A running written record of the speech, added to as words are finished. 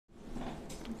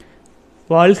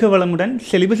வாழ்க வளமுடன்.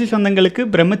 செலிபசி சொந்தங்களுக்கு,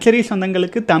 பிரம்மச்சரிய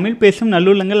சொந்தங்களுக்கு, தமிழ் பேசும்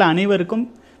நல்லுள்ளங்கள் அனைவருக்கும்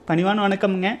பணிவான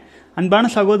வணக்கம்ங்க.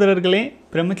 அன்பான சகோதரர்களே,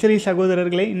 பிரம்மச்சரிய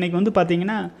சகோதரர்களே, இன்றைக்கி வந்து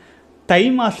பார்த்திங்கன்னா தை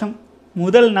மாதம்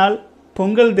முதல் நாள்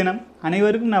பொங்கல் தினம்.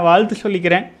 அனைவருக்கும் நான் வாழ்த்து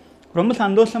சொல்லிக்கிறேன். ரொம்ப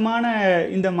சந்தோஷமான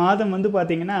இந்த மாதம் வந்து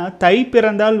பார்த்திங்கன்னா தை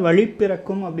பிறந்தால் வழி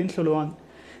பிறக்கும் அப்படின்னு சொல்லுவாங்க.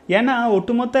 ஏன்னா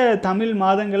ஒட்டுமொத்த தமிழ்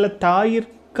மாதங்களில்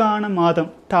தாயிற்கான மாதம்,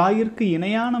 தாயிற்கு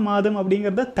இணையான மாதம்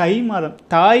அப்படிங்கிறத தை மாதம்,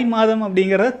 தாய் மாதம்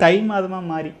அப்படிங்கிறத தை மாதமாக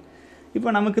மாறி இப்போ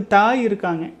நமக்கு தாய்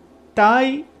இருக்காங்க.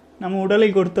 தாய் நம்ம உடலை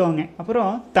கொடுத்தவங்க.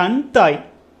 அப்புறம் தன் தாய்,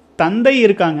 தந்தை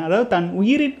இருக்காங்க. அதாவது தன்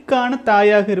உயிரிற்கான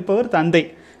தாயாக இருப்பவர் தந்தை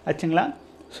ஆச்சுங்களா.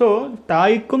 ஸோ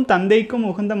தாய்க்கும் தந்தைக்கும்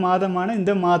உகந்த மாதமான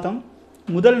இந்த மாதம்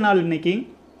முதல் நாள் இன்னைக்கு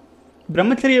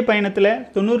பிரம்மச்சரிய பயணத்தில்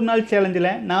 90 நாள்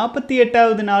சேலஞ்சில்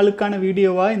 48வது நாளுக்கான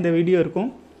வீடியோவாக இந்த வீடியோ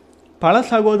இருக்கும். பல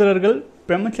சகோதரர்கள்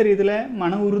பிரம்மச்சரியத்தில்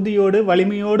மன உறுதியோடு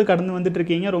வலிமையோடு கடந்து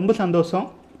வந்துட்டுருக்கீங்க, ரொம்ப சந்தோஷம்.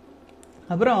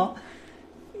 அப்புறம்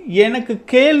எனக்கு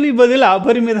கேள்வி பதில்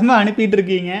அபரிமிதமாக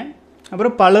அனுப்பிட்டுருக்கீங்க.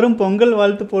 அப்புறம் பலரும் பொங்கல்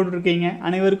வாழ்த்து போட்டிருக்கீங்க,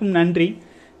 அனைவருக்கும் நன்றி.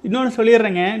 இன்னொன்று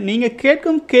சொல்லிடுறேங்க, நீங்கள்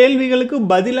கேட்கும் கேள்விகளுக்கு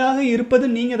பதிலாக இருப்பது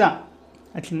நீங்கள் தான்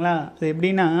ஆச்சுங்களா. அது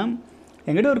எப்படின்னா,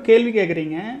 என்கிட்ட ஒரு கேள்வி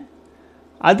கேட்குறீங்க,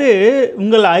 அது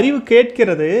உங்கள் அறிவு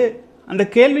கேட்கிறது, அந்த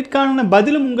கேள்விக்கான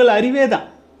பதிலும் உங்கள் அறிவே தான்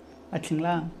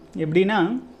ஆச்சுங்களா. எப்படின்னா,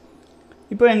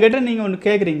 இப்போ என்கிட்ட நீங்கள் ஒன்று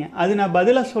கேட்குறீங்க, அது நான்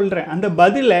பதிலாக சொல்கிறேன். அந்த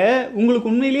பதிலை உங்களுக்கு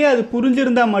உண்மையிலேயே அது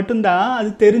புரிஞ்சிருந்தால் மட்டும்தான், அது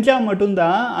தெரிஞ்சால்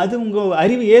மட்டும்தான் அது உங்கள்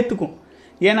அறிவு ஏற்றுக்கும்.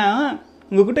 ஏன்னா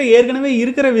உங்கள்கிட்ட ஏற்கனவே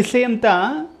இருக்கிற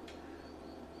விஷயம்தான்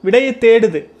விடையை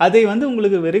தேடுது. அதை வந்து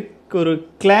உங்களுக்கு ஒரு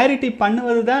கிளாரிட்டி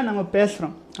பண்ணுவது தான் நம்ம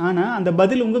பேசுகிறோம். ஆனால் அந்த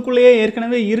பதில் உங்களுக்குள்ளேயே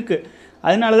ஏற்கனவே இருக்குது.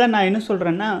 அதனால தான் நான் என்ன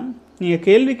சொல்கிறேன்னா, நீங்கள்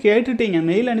கேள்வி கேட்டுட்டீங்க,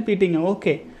 மெயில் அனுப்பிட்டீங்க,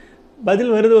 ஓகே,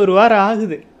 பதில் வருது, ஒரு வாரம்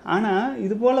ஆகுது. ஆனால்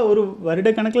இது போல் ஒரு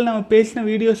வருடக்கணக்கில் நம்ம பேசின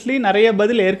வீடியோஸ்லேயும் நிறைய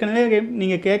பதில் ஏற்கனவே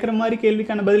நீங்கள் கேட்குற மாதிரி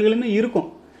கேள்விக்கான பதில்களுமே இருக்கும்.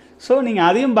 ஸோ நீங்கள்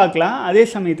அதையும் பார்க்கலாம். அதே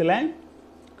சமயத்தில்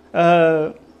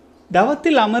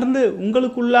தவத்தில் அமர்ந்து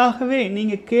உங்களுக்குள்ளாகவே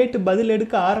நீங்கள் கேட்டு பதில்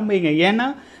எடுக்க ஆரம்பிங்க. ஏன்னா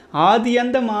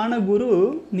ஆதியந்தமான குரு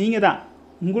நீங்கள் தான்,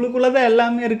 உங்களுக்குள்ளே தான்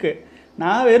எல்லாமே இருக்குது.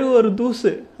 நான் வெறும் ஒரு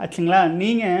தூசு ஆச்சுங்களா.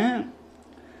 நீங்கள்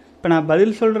இப்போ நான்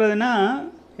பதில் சொல்கிறதுனா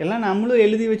எல்லாம் நம்மளும்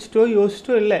எழுதி வச்சுட்டோ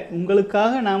யோசிச்சிட்டோ இல்லை,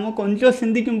 உங்களுக்காக நாம் கொஞ்சம்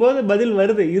சிந்திக்கும் போது பதில்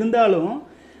வருது. இருந்தாலும்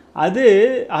அது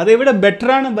அதை விட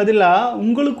பெட்டரான பதிலாக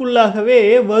உங்களுக்குள்ளாகவே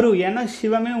வரும். ஏன்னா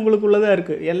சிவமே உங்களுக்குள்ளே தான்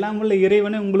இருக்குது, எல்லாம் உள்ள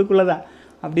இறைவனே உங்களுக்குள்ளே தான்.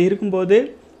 அப்படி இருக்கும்போது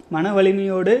மன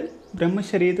வலிமையோடு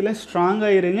பிரம்மச்சரியத்தில்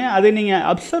ஸ்ட்ராங்காக இருங்க. அதை நீங்கள்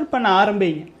அப்சர்வ் பண்ண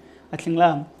ஆரம்பிங்க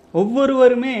ஆச்சுங்களா.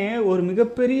 ஒவ்வொருவருமே ஒரு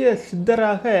மிகப்பெரிய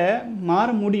சித்தராக மாற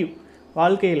முடியும்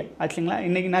வாழ்க்கையில் ஆச்சுங்களா.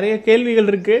 இன்றைக்கி நிறைய கேள்விகள்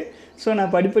இருக்குது. ஸோ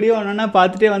நான் படிப்படியாக ஒன்றா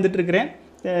பார்த்துட்டே வந்துட்டுருக்கிறேன்.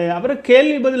 அப்புறம்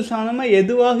கேள்வி பதில் சம்மந்தமாக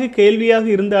எதுவாக கேள்வியாக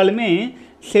இருந்தாலுமே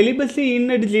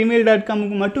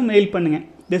celibacy@gmail.comக்கு மட்டும் மெயில் பண்ணுங்கள்.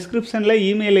 டிஸ்கிரிப்ஷனில்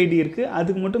இமெயில் ஐடி இருக்குது,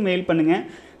 அதுக்கு மட்டும் மெயில் பண்ணுங்கள்.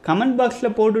 கமெண்ட்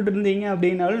பாக்ஸில் போட்டுட்டு இருந்தீங்க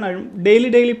அப்படின்னாலும் நான்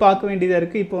டெய்லி பார்க்க வேண்டியதாக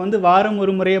இருக்குது. இப்போ வந்து வாரம்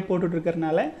ஒரு முறையாக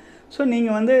போட்டுட்ருக்கறனால ஸோ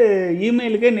நீங்கள் வந்து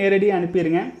இமெயிலுக்கே நேரடியாக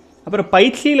அனுப்பிடுங்க. அப்புறம்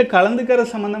பயிற்சியில் கலந்துக்கிற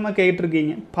சம்மந்தமாக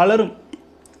கேட்டிருக்கீங்க பலரும்.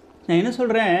 நான் என்ன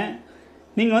சொல்கிறேன்,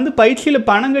 நீங்கள் வந்து பயிற்சியில்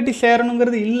பணம் கட்டி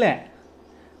சேரணுங்கிறது இல்லை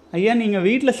ஐயா. நீங்கள்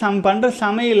வீட்டில் பண்ணுற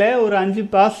சமையலை ஒரு 5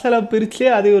 பார்சலாக பிரித்து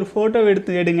அதை ஒரு ஃபோட்டோ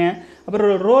எடுத்து எடுங்க.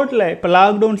 அப்புறம் ரோட்டில் இப்போ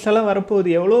லாக்டவுன்ஸ் எல்லாம் வரப்போகுது,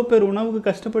 எவ்வளோ பேர் உணவுக்கு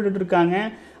கஷ்டப்பட்டுட்டு இருக்காங்க,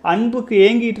 அன்புக்கு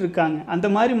ஏங்கிட்டு இருக்காங்க. அந்த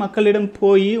மாதிரி மக்களிடம்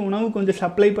போய் உணவு கொஞ்சம்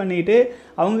சப்ளை பண்ணிவிட்டு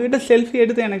அவங்கக்கிட்ட செல்ஃபி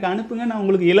எடுத்து எனக்கு அனுப்புங்க, நான்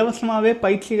உங்களுக்கு இலவசமாகவே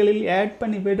பயிற்சிகளில் ஆட்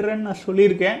பண்ணி விடுறேன்னு நான்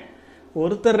சொல்லியிருக்கேன்.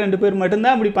 ஒருத்தர் 2 பேர்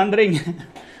மட்டும்தான் அப்படி பண்ணுறீங்க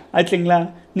ஆச்சுங்களா.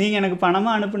 நீங்கள் எனக்கு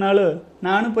பணமாக அனுப்புனாலும்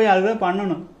நானும் போய் அதுதான்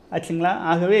பண்ணணும் ஆச்சுங்களா.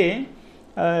 ஆகவே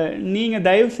நீங்கள்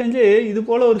தயவு செஞ்சு இது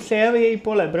போல் ஒரு சேவையை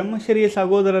போல் பிரம்மச்சரிய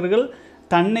சகோதரர்கள்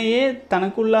தன்னையே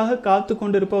தனக்குள்ளாக காத்து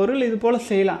கொண்டு இருப்பவர்கள் இது போல்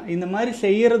செய்யலாம். இந்த மாதிரி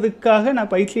செய்கிறதுக்காக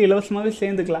நான் பயிற்சி இலவசமாகவே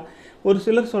சேர்ந்துக்கலாம். ஒரு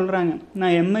சிலர் சொல்கிறாங்க,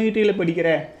 நான் MITயில்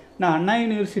படிக்கிறேன், நான் அண்ணா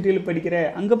யூனிவர்சிட்டியில் படிக்கிறேன்,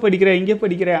 அங்கே படிக்கிறேன், இங்கே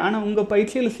படிக்கிறேன், ஆனால் உங்கள்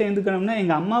பயிற்சியில் சேர்ந்துக்கணும்னா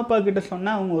எங்கள் அம்மா அப்பா கிட்ட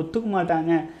சொன்னால் அவங்க ஒத்துக்க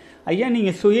மாட்டாங்க. ஐயா,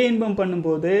 நீங்கள் சுய இன்பம்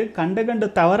பண்ணும்போது கண்ட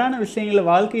தவறான விஷயங்களை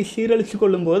வாழ்க்கையை சீரழித்து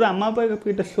கொள்ளும்போது அம்மா அப்பா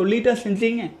கிட்ட சொல்லிட்டா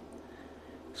செஞ்சீங்க,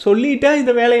 சொல்லிட்டா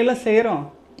இந்த வேலையெல்லாம் செய்கிறோம்.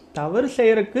 தவறு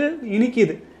செய்கிறதுக்கு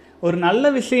இனிக்குது. ஒரு நல்ல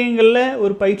விஷயங்களில்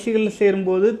ஒரு பயிற்சிகளில்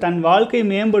சேரும்போது தன் வாழ்க்கை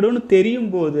மேம்படும்னு தெரியும்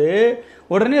போது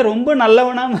உடனே ரொம்ப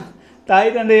நல்லவனாக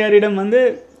தாய் தந்தையாரிடம் வந்து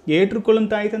ஏற்றுக்கொள்ளும்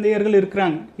தாய் தந்தையர்கள்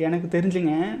இருக்கிறாங்க. எனக்கு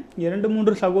தெரிஞ்சுங்க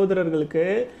 2-3 சகோதரர்களுக்கு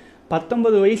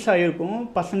 19 வயசு ஆகிருக்கும்,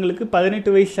 பசங்களுக்கு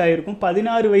 18 வயசு ஆகிருக்கும்,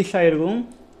 16 வயசு ஆகிருக்கும்.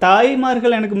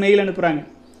 தாய்மார்கள் எனக்கு மெயில் அனுப்புகிறாங்க,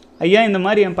 ஐயா இந்த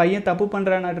மாதிரி என் பையன் தப்பு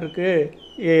பண்ணுறானாட்டு இருக்கு,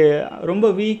 ரொம்ப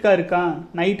வீக்காக இருக்கான்,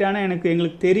 நைட்டானால்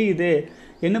எங்களுக்கு தெரியுது,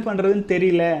 என்ன பண்ணுறதுன்னு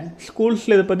தெரியல,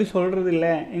 ஸ்கூல்ஸில் இதை பற்றி சொல்கிறது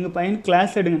இல்லை, எங்கள் பையன்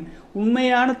கிளாஸ் எடுங்க.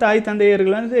 உண்மையான தாய்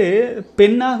தந்தையர்கள் வந்து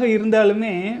பெண்ணாக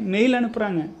இருந்தாலுமே மெயில்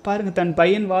அனுப்புகிறாங்க, பாருங்கள் தன்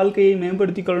பையன் வாழ்க்கையை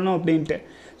மேம்படுத்தி கொள்ளணும் அப்படின்ட்டு.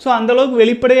 ஸோ அந்தளவுக்கு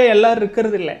வெளிப்படையாக எல்லோரும்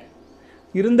இருக்கிறது இல்லை.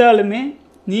 இருந்தாலுமே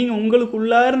நீங்கள் உங்களுக்கு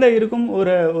உள்ளார்ந்த இருக்கும்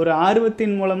ஒரு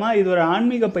ஆர்வத்தின் மூலமாக இது ஒரு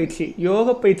ஆன்மீக பயிற்சி,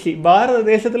 யோக பயிற்சி. பாரத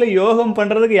தேசத்தில் யோகம்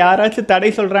பண்ணுறதுக்கு யாராச்சும்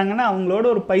தடை சொல்கிறாங்கன்னா அவங்களோட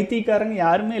ஒரு பைத்தியக்காரங்க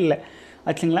யாருமே இல்லை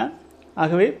ஆச்சுங்களா.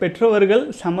 ஆகவே பெற்றோர்கள்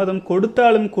சம்மதம்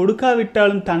கொடுத்தாலும்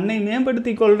கொடுக்காவிட்டாலும் தன்னை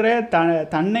மேம்படுத்தி கொள்கிற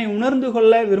தன்னை உணர்ந்து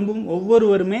கொள்ள விரும்பும்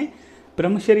ஒவ்வொருவருமே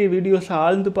பிரம்மச்சரிய வீடியோஸை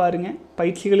ஆழ்ந்து பாருங்கள்,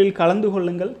 பயிற்சிகளில் கலந்து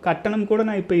கொள்ளுங்கள். கட்டணம் கூட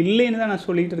நான் இப்போ இல்லைன்னு தான் நான்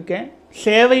சொல்லிகிட்டு இருக்கேன்.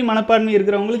 சேவை மனப்பான்மை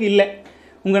இருக்கிறவங்களுக்கு இல்லை,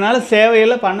 உங்களால்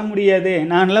சேவையெல்லாம் பண்ண முடியாது,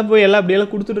 நானெல்லாம் போய் எல்லாம்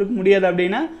அப்படியெல்லாம் கொடுத்துட்டு இருக்க முடியாது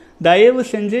அப்படின்னா தயவு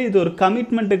செஞ்சு இது ஒரு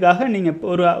கமிட்மெண்ட்டுக்காக நீங்கள்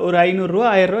ஒரு 500 ரூபா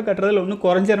 1000 ரூபா கட்டுறதில் ஒன்றும்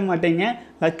குறைஞ்சிட மாட்டீங்க.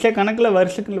 லட்சக்கணக்கில்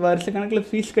வருஷக்கணக்கில்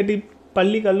ஃபீஸ் கட்டி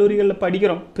பள்ளி கல்லூரிகளில்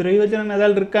படிக்கிறோம், பிரயோஜனம்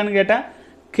ஏதாவது இருக்கான்னு கேட்டால்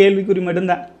கேள்விக்குறி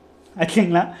மட்டும்தான்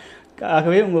ஆச்சுங்களா.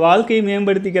 ஆகவே உங்கள் வாழ்க்கையை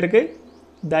மேம்படுத்திக்கிறதுக்கு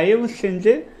தயவு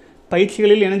செஞ்சு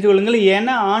பயிற்சிகளில் இணைஞ்சு கொள்ளுங்கள்.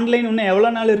 ஏன்னா ஆன்லைன் இன்னும்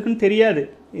எவ்வளோ நாள் இருக்குன்னு தெரியாது.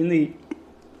 இந்த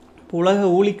உலக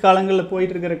ஊழிக்காலங்களில்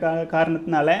போயிட்டுருக்கிற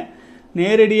காரணத்தினால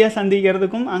நேரடியாக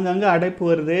சந்திக்கிறதுக்கும் அங்கங்கே அடைப்பு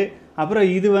வருது. அப்புறம்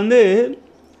இது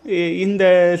இந்த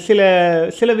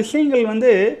சில விஷயங்கள்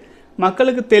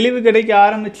மக்களுக்கு தெளிவு கிடைக்க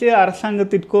ஆரம்பித்து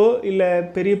அரசாங்கத்திற்கோ இல்லை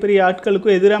பெரிய பெரிய ஆட்களுக்கோ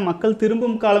எதிராக மக்கள்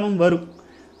திரும்பும் காலமும் வரும்.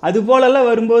 அதுபோலெல்லாம்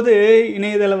வரும்போது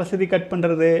இணையதள வசதி கட்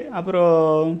பண்ணுறது,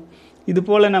 அப்புறம் இது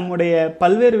போல் நம்முடைய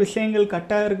பல்வேறு விஷயங்கள்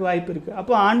கட்டாகிறதுக்கு வாய்ப்பு இருக்குது.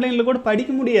 அப்போ ஆன்லைனில் கூட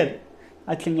படிக்க முடியாது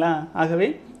ஆச்சுங்களா. ஆகவே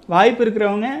வாய்ப்பு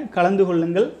இருக்கிறவங்க கலந்து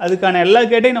கொள்ளுங்கள். அதுக்கான எல்லா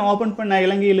கேட்டையும் நான் ஓப்பன் பண்ண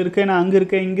இலங்கையில் இருக்கேன், நான் அங்கே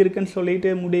இருக்கேன் இங்கே இருக்கேன்னு சொல்லிட்டு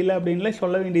முடியல அப்படின்லாம்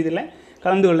சொல்ல வேண்டியதில்லை,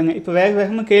 கலந்து கொள்ளுங்கள். இப்போ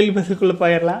வேகமாக கேள்வி பதிலுக்குள்ளே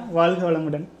போயிடலாம். வாழ்க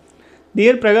வளமுடன்.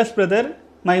 Dear Prakash brother,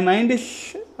 my mind is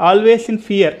always in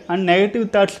fear and negative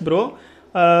thoughts bro.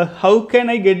 How can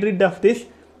I get rid of this?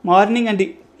 Morning and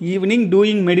evening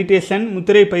doing meditation,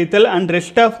 mutrai paital, and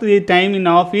rest of the time in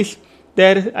office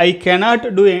there I cannot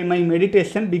do my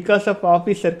meditation because of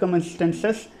office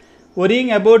circumstances.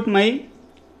 Worrying about my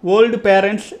old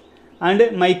parents and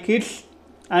my kids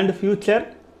and future.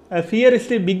 Fear is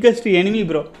the biggest enemy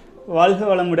bro. வாழ்க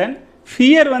வளமுடன்.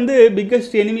 Fear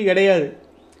biggest enemy கிடையாது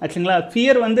ஆச்சுங்களா.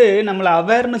 Fear நம்மளை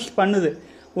awareness பண்ணுது.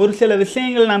 ஒரு சில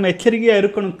விஷயங்கள் நாம் எச்சரிக்கையாக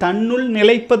இருக்கணும். தன்னுள்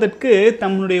நிலைப்பதற்கு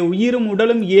தன்னுடைய உயிரும்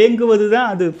உடலும் ஏங்குவது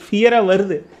தான் அது ஃபியராக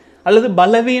வருது, அல்லது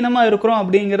பலவீனமாக இருக்கிறோம்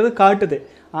அப்படிங்கிறது காட்டுது.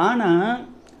 ஆனால்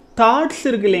தாட்ஸ்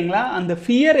இருக்கு இல்லைங்களா, அந்த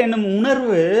ஃபியர் என்னும்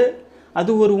உணர்வு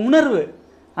அது ஒரு உணர்வு.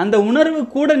 அந்த உணர்வு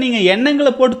கூட நீங்கள்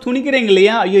எண்ணங்களை போட்டு துணிக்கிறீங்க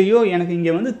இல்லையா, ஐயோ எனக்கு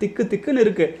இங்கே திக்குன்னு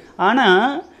இருக்குது. ஆனால்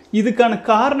இதுக்கான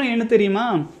காரணம் என்ன தெரியுமா,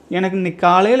 எனக்கு இன்னைக்கு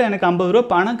காலையில் எனக்கு 50 ரூபா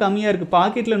பணம் கம்மியாக இருக்குது,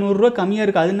 பாக்கெட்டில் 100 ரூபா கம்மியாக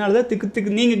இருக்குது, அதனால தான்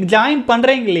திக்கு நீங்கள் ஜாயின்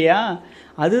பண்ணுறீங்க இல்லையா,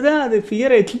 அதுதான் அது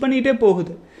ஃபியரை எச் பண்ணிகிட்டே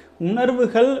போகுது.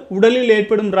 உணர்வுகள் உடலில்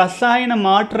ஏற்படும் ரசாயன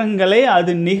மாற்றங்களை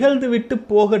அது நிகழ்ந்து விட்டு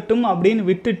போகட்டும் அப்படின்னு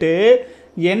விட்டுட்டு,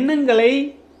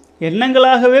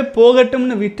 எண்ணங்களாகவே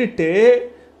போகட்டும்னு விட்டுட்டு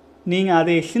நீங்கள்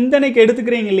அதை சிந்தனைக்கு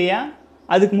எடுத்துக்கிறீங்க இல்லையா,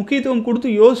 அதுக்கு முக்கியத்துவம் கொடுத்து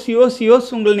யோசி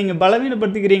உங்களை நீங்கள்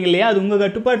பலவீனப்படுத்திக்கிறீங்க இல்லையா, அது உங்கள்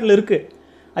கட்டுப்பாட்டில் இருக்குது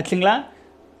ஆச்சுங்களா.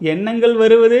 எண்ணங்கள்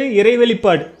வருவது இறை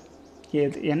வெளிப்பாடு.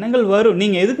 எண்ணங்கள் வரும்,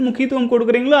 நீங்கள் எதுக்கு முக்கியத்துவம்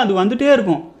கொடுக்குறீங்களோ அது வந்துகிட்டே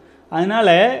இருக்கும்.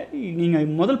 அதனால் நீங்கள்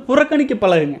முதல் புறக்கணிக்க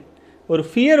பழகுங்க. ஒரு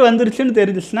ஃபியர் வந்துருச்சுன்னு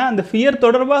தெரிஞ்சிச்சுன்னா அந்த ஃபியர்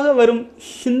தொடர்பாக வரும்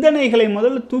சிந்தனைகளை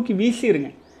முதல்ல தூக்கி வீசிடுங்க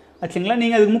ஆச்சுங்களா.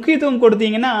 நீங்கள் அதுக்கு முக்கியத்துவம்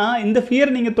கொடுத்தீங்கன்னா இந்த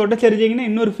ஃபியர் நீங்கள் தொடச்சரிச்சிங்கன்னா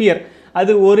இன்னொரு ஃபியர்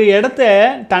அது ஒரு இடத்த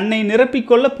தன்னை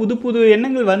நிரப்பிக்கொள்ள புது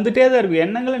எண்ணங்கள் வந்துகிட்டே தான் இருக்கும்.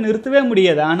 எண்ணங்களை நிறுத்தவே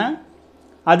முடியாது. ஆனால்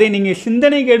அதை நீங்கள்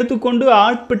சிந்தனைக்கு எடுத்துக்கொண்டு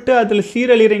ஆட்பட்டு அதில்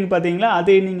சீரழிகிறீங்க பார்த்தீங்களா,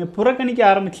 அதை நீங்கள் புறக்கணிக்க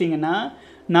ஆரம்பிச்சிங்கன்னா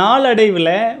நாளடைவில்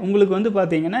உங்களுக்கு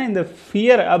பார்த்தீங்கன்னா இந்த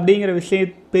ஃபியர் அப்படிங்கிற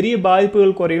விஷயம் பெரிய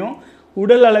பாதிப்புகள் குறையும்.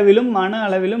 உடல் அளவிலும் மன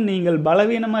அளவிலும் நீங்கள்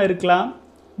பலவீனமாக இருக்கலாம்.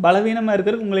 பலவீனமாக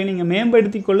இருக்கிறதுக்கு உங்களை நீங்கள்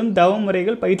மேம்படுத்தி கொள்ளும் தவ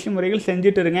முறைகள் பயிற்சி முறைகள்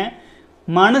செஞ்சுட்டு இருங்க.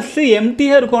 மனசு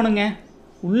எம்டியாக இருக்கணுங்க,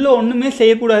 உள்ளே ஒன்றுமே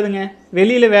செய்யக்கூடாதுங்க,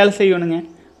 வெளியில் வேலை செய்யணுங்க.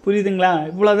 புரியுதுங்களா,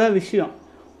 இவ்வளோதான் விஷயம்.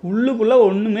 உள்ளுக்குள்ளே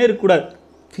ஒன்றுமே இருக்கக்கூடாது.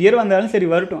 ஃபியர் வந்தாலும் சரி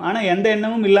வரட்டும், ஆனால் எந்த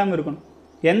எண்ணமும் இல்லாமல் இருக்கணும்,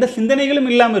 எந்த சிந்தனைகளும்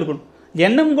இல்லாமல் இருக்கணும்.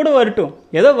 எண்ணம் கூட வரட்டும்,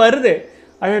 ஏதோ வருது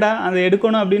அடடா அதை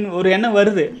எடுக்கணும் அப்படின்னு ஒரு எண்ணம்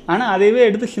வருது, ஆனால் அதையவே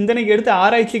எடுத்து சிந்தனைக்கு எடுத்து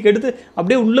ஆராய்ச்சிக்கு எடுத்து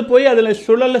அப்படியே உள்ளே போய் அதில்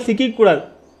சுழலில் சிக்கிக்கூடாது.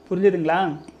 புரிஞ்சுதுங்களா.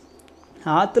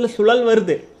 ஆற்றுல சுழல்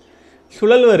வருது,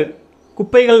 சுழல் வரும்,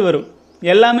 குப்பைகள் வரும்,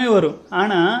 எல்லாமே வரும்.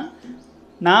 ஆனால்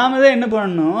நாம் தான் என்ன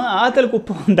பண்ணணும், ஆற்றுல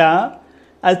குப்பை வந்தால்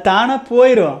அது தானாக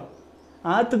போயிடும்,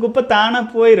 ஆற்று குப்பை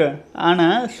தானாக போயிடும்.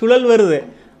 ஆனால் சுழல் வருது,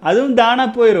 அதுவும் தானாக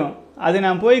போயிடும். அதை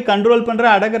நான் போய் கண்ட்ரோல் பண்ணுற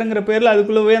அடக்கிறங்கிற பேரில்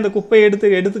அதுக்குள்ளே போய் அந்த குப்பையை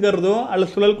எடுத்துக்கிறதோ அல்ல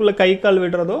சுழலுக்குள்ளே கை கால்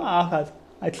விடுறதோ ஆகாது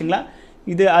ஆச்சுங்களா.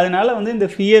 இது அதனால் இந்த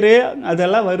ஃபியரு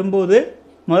அதெல்லாம் வரும்போது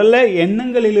முதல்ல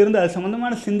எண்ணங்களிலிருந்து அது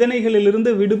சம்மந்தமான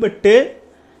சிந்தனைகளிலிருந்து விடுபட்டு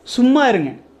சும்மா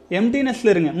இருங்க,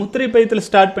 எம்டினஸில் இருங்க. முத்திரை பயத்தில்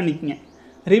ஸ்டார்ட் பண்ணிக்கங்க,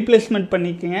 ரீப்ளேஸ்மெண்ட்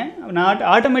பண்ணிக்கங்க,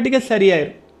 ஆட்டோமேட்டிக்காக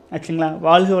சரியாயிடும் ஆச்சுங்களா.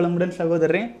 வாழ்க வளமுடன்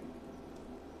சகோதரன்.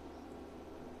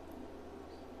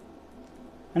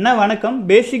 அண்ணா வணக்கம்.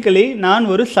 பேசிக்கலி நான்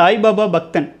ஒரு சாய்பாபா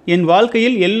பக்தன். என்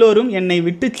வாழ்க்கையில் எல்லோரும் என்னை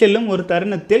விட்டு செல்லும் ஒரு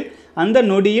தருணத்தில் அந்த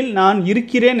நொடியில் நான்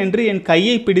இருக்கிறேன் என்று என்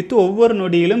கையை பிடித்து ஒவ்வொரு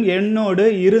நொடியிலும் என்னோடு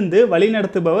இருந்து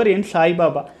வழிநடத்துபவர் என்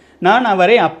சாய்பாபா. நான்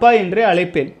அவரை அப்பா என்றே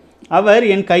அழைப்பேன். அவர்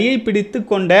என் கையை பிடித்து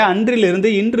கொண்ட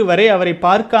அன்றிலிருந்து இன்று வரை அவரை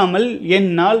பார்க்காமல்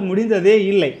என்னால் முடிந்ததே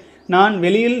இல்லை. நான்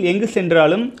வெளியில் எங்கு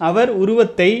சென்றாலும் அவர்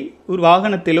உருவத்தை ஒரு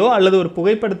வாகனத்திலோ அல்லது ஒரு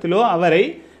புகைப்படத்திலோ அவரை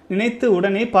நினைத்து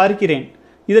உடனே பார்க்கிறேன்.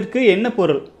 இதற்கு என்ன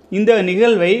பொருள்? இந்த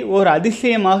நிகழ்வை ஒரு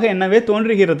அதிசயமாக என்னவே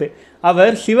தோன்றுகிறது.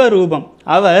 அவர் சிவரூபம்.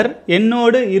 அவர்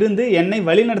என்னோடு இருந்து என்னை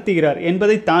வழிநடத்துகிறார்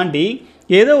என்பதை தாண்டி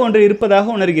ஏதோ ஒன்று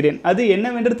இருப்பதாக உணர்கிறேன். அது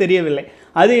என்னவென்று தெரியவில்லை.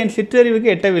 அது என்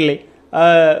சிற்றறிவுக்கு எட்டவில்லை.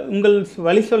 உங்கள்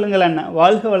வழி சொல்லுங்கள் அண்ணா.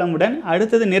 வாழ்க வளமுடன்.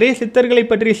 அடுத்தது, நிறைய சித்தர்களை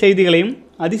பற்றிய செய்திகளையும்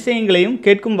அதிசயங்களையும்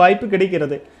கேட்கும் வாய்ப்பு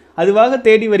கிடைக்கிறது. அதுவாக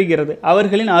தேடி வருகிறது.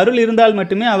 அவர்களின் அருள் இருந்தால்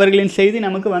மட்டுமே அவர்களின் செய்தி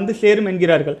நமக்கு வந்து சேரும்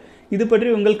என்கிறார்கள். இது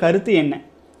பற்றி உங்கள் கருத்து என்ன?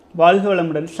 வாழ்க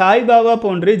வளமுடன். சாய்பாபா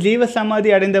போன்று ஜீவ சமாதி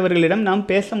அடைந்தவர்களிடம் நாம்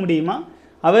பேச முடியுமா?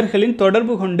 அவர்களின்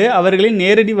தொடர்பு கொண்டு அவர்களின்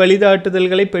நேரடி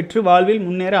வழிகாட்டுதல்களை பெற்று வாழ்வில்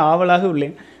முன்னேற ஆவலாக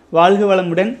உள்ளேன். வாழ்க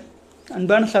வளமுடன்.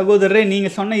 அன்பான சகோதரரை,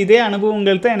 நீங்கள் சொன்ன இதே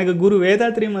அனுபவங்கள் தான் எனக்கு குரு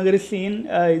வேதாத்ரி மகரிஷியின்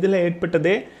இதில்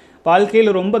ஏற்பட்டது.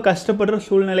 வாழ்க்கையில் ரொம்ப கஷ்டப்படுற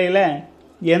சூழ்நிலையில்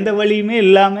எந்த வழியுமே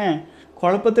இல்லாமல்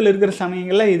குழப்பத்தில் இருக்கிற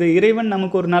சமயங்களில் இது இறைவன்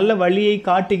நமக்கு ஒரு நல்ல வழியை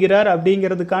காட்டுகிறார்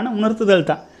அப்படிங்கிறதுக்கான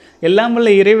உணர்த்துதல் தான். எல்லாம்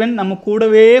வல்ல இறைவன் நம்ம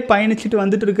கூடவே பயணிச்சுட்டு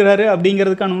வந்துட்டு இருக்கிறாரு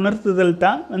அப்படிங்கிறதுக்கான உணர்த்துதல்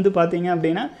தான் பார்த்தீங்க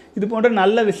அப்படின்னா இது போன்ற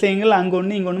நல்ல விஷயங்கள் அங்கே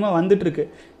ஒன்று இங்கே ஒன்றுமா வந்துட்டுருக்கு.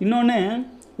 இன்னொன்று,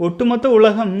 ஒட்டுமொத்த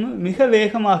உலகம் மிக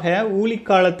வேகமாக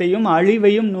ஊழிக்காலத்தையும்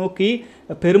அழிவையும் நோக்கி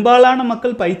பெரும்பாலான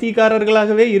மக்கள்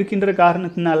பைத்தியக்காரர்களாகவே இருக்கின்ற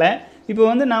காரணத்தினால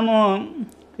இப்போ நாம்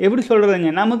எப்படி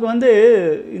சொல்கிறதுங்க, நமக்கு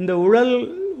இந்த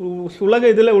உலக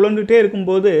இதில் உழந்துகிட்டே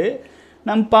இருக்கும்போது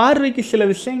நம் பார்வைக்கு சில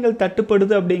விஷயங்கள்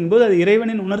தட்டுப்படுது. அப்படிங்கும்போது அது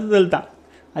இறைவனின் உணர்த்துதல் தான்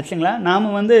ஆச்சுங்களா. நாம்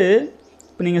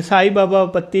இப்போ நீங்கள் சாய்பாபாவை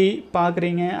பற்றி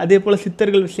பார்க்குறீங்க, அதே போல்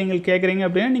சித்தர்கள் விஷயங்கள் கேட்குறீங்க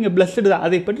அப்படின்னா நீங்கள் பிளஸ்டு தான்.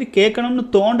 அதை பற்றி கேட்கணும்னு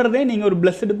தோன்றதே நீங்கள் ஒரு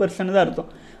பிளஸ்டு பர்சன் தான் அர்த்தம்.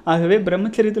 ஆகவே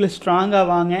பிரம்மச்சரியத்தில் ஸ்ட்ராங்காக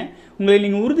வாங்க, உங்களை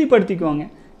நீங்கள் உறுதிப்படுத்திக்குவாங்க.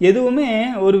 எதுவுமே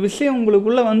ஒரு விஷயம்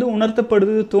உங்களுக்குள்ளே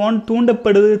உணர்த்தப்படுது,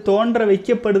 தூண்டப்படுது, தோன்ற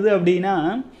வைக்கப்படுது அப்படின்னா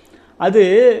அது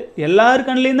எல்லார்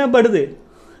கண்லேயும் தான் படுது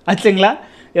ஆச்சுங்களா.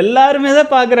 எல்லாருமே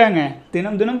தான் பார்க்குறாங்க,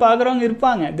 தினம் தினம் பார்க்குறவங்க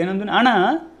இருப்பாங்க தினம் தினம்.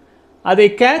 ஆனால் அதை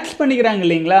கேட்ச் பண்ணிக்கிறாங்க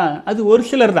இல்லைங்களா, அது ஒரு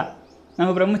சிலர் தான்.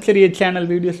 நம்ம பிரம்மச்சரிய சேனல்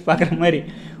வீடியோஸ் பார்க்குற மாதிரி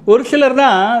ஒரு சிலர்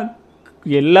தான்.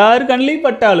 எல்லார் கண்லேயும்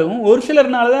பட்டாலும் ஒரு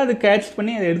சிலர்னால தான் அது கேட்ச்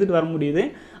பண்ணி அதை எடுத்துகிட்டு வர முடியுது.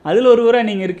 அதில் ஒருவராக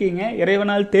நீங்கள் இருக்கீங்க.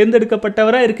 இறைவனால்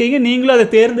தேர்ந்தெடுக்கப்பட்டவராக இருக்கீங்க. நீங்களும் அதை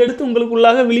தேர்ந்தெடுத்து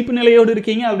உங்களுக்குள்ளாக விழிப்பு நிலையோடு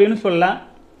இருக்கீங்க அப்படின்னு சொல்லலாம்.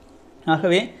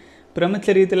 ஆகவே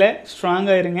பிரம்மச்சரியத்தில்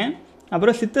ஸ்ட்ராங்காக இருங்க.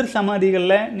 அப்புறம் சித்தர்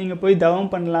சமாதிகளில் நீங்கள் போய்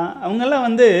தவம் பண்ணலாம்.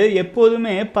 அவங்கெல்லாம்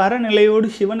எப்போதுமே பரநிலையோடு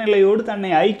சிவநிலையோடு தன்னை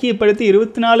ஐக்கியப்படுத்தி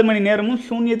 24 மணி நேரமும்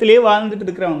சூன்யத்திலே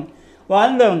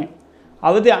வாழ்ந்தவங்க.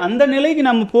 அந்த நிலைக்கு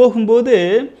நம்ம போகும்போது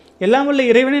எல்லாம் வல்ல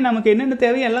இறைவனே நமக்கு என்னென்ன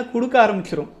தேவையோ எல்லாம் கொடுக்க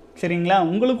ஆரம்பிச்சிடும். சரிங்களா.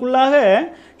 உங்களுக்குள்ளாக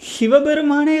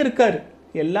சிவபெருமானே இருக்கார்.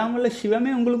 எல்லாம் வல்ல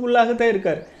சிவமே உங்களுக்குள்ளாகத்தான்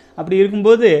இருக்கார். அப்படி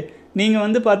இருக்கும்போது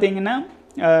நீங்கள் பார்த்தீங்கன்னா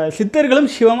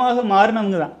சித்தர்களும் சிவமாக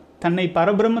மாறினவங்க தான். தன்னை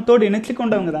பரபிரம்மத்தோடு இணைச்சி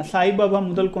கொண்டவங்க தான் சாய்பாபா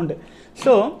முதல் கொண்டு.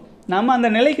 ஸோ நம்ம அந்த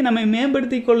நிலைக்கு நம்மை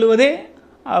மேம்படுத்தி கொள்வதே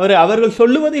அவர்கள்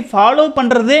சொல்லுவதை ஃபாலோ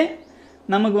பண்ணுறதே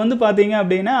நமக்கு பார்த்தீங்க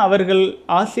அப்படின்னா அவர்கள்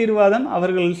ஆசீர்வாதம்,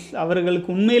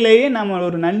 அவர்களுக்கு உண்மையிலேயே நம்ம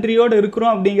ஒரு நன்றியோடு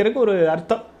இருக்கிறோம் அப்படிங்கிறதுக்கு ஒரு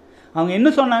அர்த்தம். அவங்க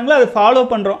என்ன சொன்னாங்களோ அதை ஃபாலோ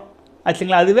பண்ணுறோம்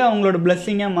ஆச்சுங்களா. அதுவே அவங்களோட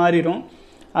பிளஸ்ஸிங்காக மாறிடும்.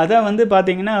 அதான்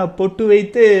பார்த்தீங்கன்னா பொட்டு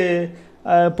வைத்து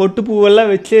பொட்டு பூவெல்லாம்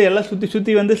வச்சு எல்லாம்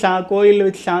சுற்றி கோயிலில்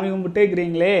வச்சு சாமி கும்பிட்டே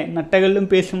இருக்கிறீங்களே, நட்டகல்லும்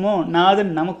பேசுமோ நாதன்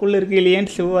நமக்குள்ளே இருக்க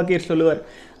இல்லையேன்னு சிவவாக்கியர் சொல்லுவார்.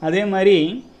 அதே மாதிரி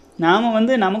நாம்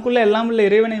நமக்குள்ளே எல்லாம் உள்ள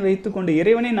இறைவனை வைத்துக்கொண்டு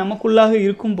இறைவனை நமக்குள்ளாக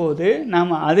இருக்கும்போது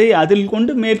நாம் அதில்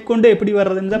கொண்டு மேற்கொண்டு எப்படி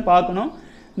வர்றதுன்னு தான் பார்க்கணும்.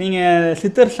 நீங்கள்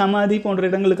சித்தர் சமாதி போன்ற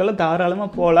இடங்களுக்கெல்லாம்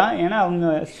தாராளமாக போகலாம். ஏன்னா அவங்க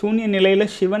சூன்ய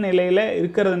நிலையில் சிவ நிலையில்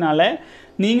இருக்கிறதுனால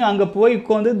நீங்கள் அங்கே போய்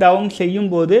உட்காந்து தவம்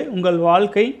செய்யும்போது உங்கள்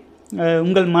வாழ்க்கை,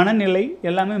 உங்கள் மனநிலை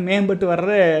எல்லாமே மேம்பட்டு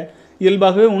வர்ற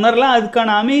இயல்பாகவே உணரலாம்.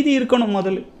 அதுக்கான அமைதி இருக்கணும்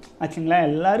முதல்ல ஆச்சுங்களா.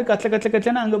 எல்லோரும்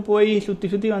கச்சன்னு அங்கே போய்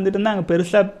சுற்றி வந்துட்டு இருந்தால் அங்கே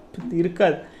பெருசாக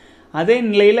இருக்காது. அதே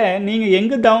நிலையில் நீங்கள்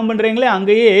எங்கே தவம் பண்ணுறீங்களோ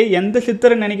அங்கேயே எந்த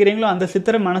சித்தரை நினைக்கிறீங்களோ அந்த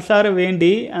சித்தரை மனசார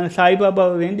வேண்டி அந்த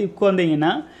சாய்பாபாவை வேண்டி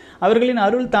உட்கார்ந்தீங்கன்னா அவர்களின்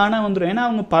அருள் தானாக வந்துடும். ஏன்னா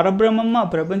அவங்க பரபிரமமாக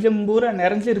பிரபஞ்சம் பூரா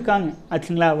நிறைஞ்சிருக்காங்க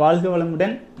ஆச்சுங்களா. வாழ்க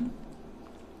வளமுடன்.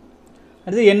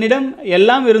 அடுத்து, என்னிடம்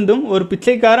எல்லாம் இருந்தும் ஒரு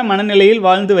பிச்சைக்கார மனநிலையில்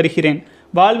வாழ்ந்து வருகிறேன்.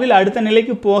 வாழ்வில் அடுத்த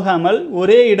நிலைக்கு போகாமல்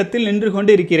ஒரே இடத்தில் நின்று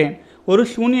கொண்டு இருக்கிறேன். ஒரு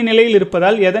சூன்ய நிலையில்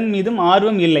இருப்பதால் எதன் மீதும்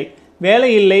ஆர்வம் இல்லை.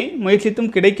 வேலை இல்லை,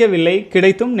 முயற்சித்தும் கிடைக்கவில்லை,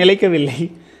 கிடைத்தும் நிலைக்கவில்லை.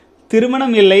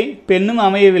 திருமணம் இல்லை, பெண்ணும்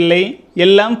அமையவில்லை.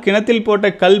 எல்லாம் கிணத்தில் போட்ட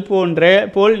கல்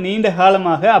போல் நீண்ட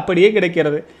காலமாக அப்படியே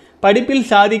கிடைக்கிறது. படிப்பில்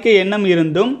சாதிக்க எண்ணம்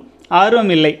இருந்தும்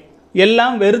ஆர்வம் இல்லை.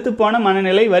 எல்லாம் வெறுத்து போன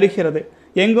மனநிலை வருகிறது.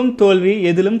 எங்கும் தோல்வி,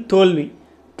 எதிலும் தோல்வி.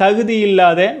 தகுதி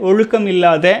இல்லாத, ஒழுக்கம்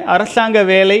இல்லாத, அரசாங்க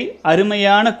வேலை,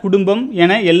 அருமையான குடும்பம்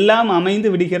என எல்லாம் அமைந்து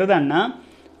விடுகிறது அண்ணா.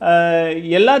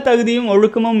 எல்லா தகுதியும்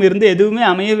ஒழுக்கமும் இருந்து எதுவுமே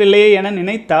அமையவில்லையே என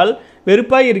நினைத்தால்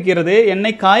வெறுப்பாய் இருக்கிறது.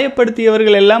 என்னை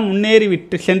காயப்படுத்தியவர்கள் எல்லாம்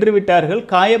சென்று விட்டார்கள்.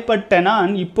 காயப்பட்ட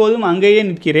நான் இப்போதும் அங்கேயே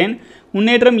நிற்கிறேன்,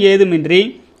 முன்னேற்றம் ஏதுமின்றி.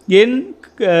 என்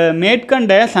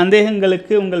மேற்கண்ட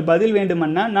சந்தேகங்களுக்கு உங்கள் பதில்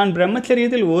வேண்டுமன்னா, நான்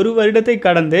பிரம்மச்சரியத்தில் 1 வருடத்தை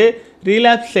கடந்து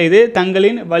ரீலாப்ஸ் செய்து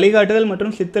தங்களின் வழிகாட்டுதல்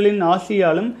மற்றும் சித்தலின்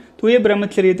ஆசியாலும் தூய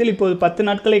பிரம்மச்சரியத்தில் இப்போது 10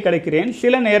 நாட்களை கடக்கிறேன்.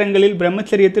 சில நேரங்களில்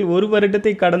பிரம்மச்சரியத்தில் 1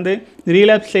 வருடத்தை கடந்து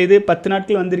ரீலாப்ஸ் செய்து 10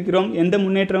 நாட்கள் வந்திருக்கிறோம், எந்த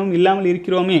முன்னேற்றமும் இல்லாமல்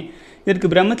இருக்கிறோமே. இதற்கு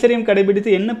பிரம்மச்சரியம்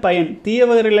கடைபிடித்து என்ன பயன்?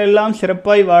 தீயவர்களெல்லாம்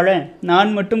சிறப்பாய் வாழ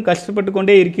நான் மட்டும் கஷ்டப்பட்டு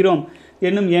கொண்டே இருக்கிறோம்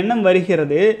என்னும் எண்ணம்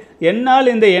வருகிறது.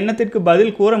 என்னால் இந்த எண்ணத்திற்கு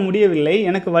பதில் கூற முடியவில்லை.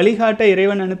 எனக்கு வழிகாட்ட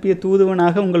இறைவன் அனுப்பிய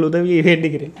தூதுவனாக உங்கள் உதவியை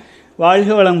வேண்டுகிறேன். வாழ்க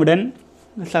வளமுடன்.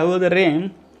 சகோதரரே,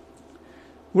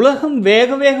 உலகம் வேக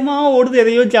வேகமாக ஓடுது.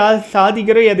 எதையோ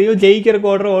சாதிக்கிறோம், எதையோ ஜெயிக்கிற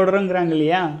ஓடுறோங்கிறாங்க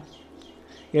இல்லையா?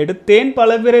 எடுத்தேன்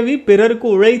பல பிறவி, பிறருக்கு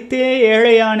உழைத்தே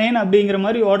ஏழையானேன் அப்படிங்கிற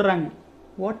மாதிரி ஓடுறாங்க.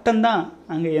 ஓட்டம்தான்,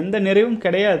 அங்கே எந்த நிறைவும்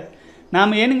கிடையாது.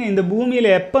 நாம் ஏனுங்க இந்த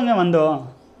பூமியில் எப்போங்க வந்தோம்?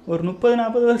 ஒரு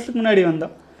 30-40 வருஷத்துக்கு முன்னாடி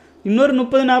வந்தோம். இன்னொரு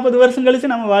 30-40 வருஷம்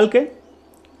கழித்து நம்ம வாழ்க்கை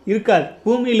இருக்காது,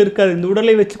 பூமியில் இருக்காது, இந்த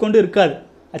உடலை வச்சுக்கொண்டு இருக்காது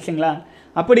ஆச்சுங்களா?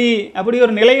 அப்படி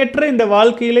ஒரு நிலையற்ற இந்த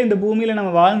வாழ்க்கையில், இந்த பூமியில்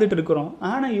நம்ம வாழ்ந்துட்டு இருக்கிறோம்.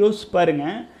 ஆனால் யோசிச்சு பாருங்க,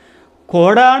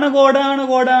 கோடான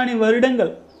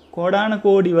வருடங்கள்,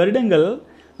 கோடி வருடங்கள்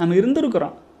நம்ம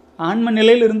இருந்திருக்கிறோம், ஆன்ம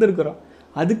நிலையில் இருந்திருக்கிறோம்.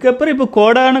 அதுக்கப்புறம் இப்போ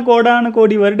கோடான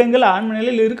கோடி வருடங்கள் ஆன்ம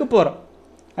நிலையில் இருக்க போகிறோம்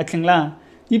ஆச்சுங்களா?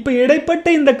 இப்போ இடைப்பட்ட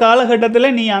இந்த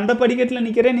காலகட்டத்தில் நீ அந்த படிக்கட்டில்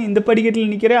நிற்கிற, நீ இந்த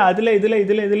படிக்கட்டில் நிற்கிற,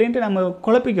 இதுலன்ட்டு நம்ம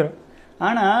குழப்பிக்கிறோம்.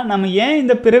 ஆனால் நம்ம ஏன்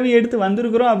இந்த பிறவி எடுத்து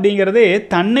வந்திருக்கிறோம் அப்படிங்கிறதே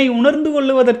தன்னை உணர்ந்து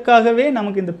கொள்ளுவதற்காகவே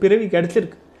நமக்கு இந்த பிறவி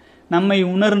கிடச்சிருக்கு. நம்மை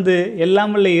உணர்ந்து,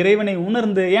 எல்லாம் வல்ல இறைவனை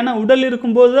உணர்ந்து, ஏன்னா உடல்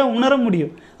இருக்கும்போது தான் உணர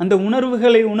முடியும், அந்த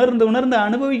உணர்வுகளை உணர்ந்து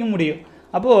அனுபவிக்க முடியும்.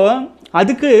 அப்போது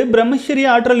அதுக்கு பிரம்மச்சரிய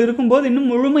ஆற்றல் இருக்கும்போது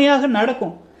இன்னும் முழுமையாக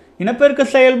நடக்கும். இனப்பெருக்க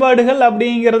செயல்பாடுகள்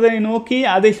அப்படிங்கிறதை நோக்கி,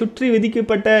 அதை சுற்றி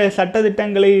விதிக்கப்பட்ட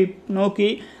சட்டத்திட்டங்களை நோக்கி,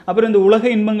 அப்புறம் இந்த உலக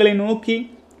இன்பங்களை நோக்கி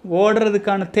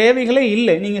ஓடுறதுக்கான தேவைகளே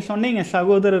இல்லை. நீங்கள் சொன்னீங்க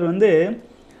சகோதரர்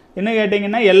என்ன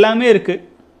கேட்டிங்கன்னா, எல்லாமே இருக்குது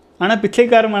ஆனால்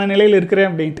பிச்சைக்கார மனநிலையில் இருக்கிறேன்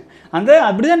அப்படின்ட்டு.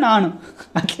 அப்படிதான் நானும்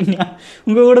ஆச்சுங்களா,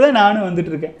 உங்கள் கூட தான் நானும்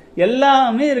வந்துட்டுருக்கேன்.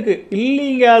 எல்லாமே இருக்குது,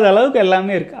 இல்லைங்காத அளவுக்கு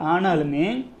எல்லாமே இருக்குது. ஆனாலுமே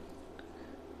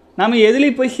நம்ம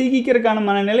எதுலேயும் போய் சீக்கிக்கிறதுக்கான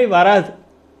மனநிலை வராது.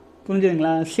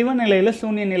 புரிஞ்சுதுங்களா? சிவநிலையில்,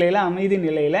 சூன்ய நிலையில், அமைதி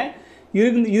நிலையில்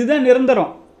இதுதான்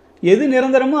நிரந்தரம். எது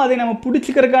நிரந்தரமோ அதை நம்ம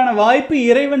பிடிச்சிக்கிறதுக்கான வாய்ப்பு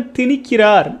இறைவன்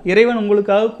திணிக்கிறார், இறைவன்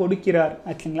உங்களுக்காக கொடுக்கிறார்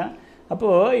ஆச்சுங்களா?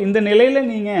 அப்போது இந்த நிலையில்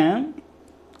நீங்கள்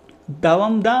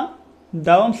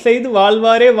தவம் செய்து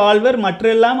வாழ்வாரே வாழ்வர்,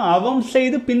 மற்றெல்லாம் அவம்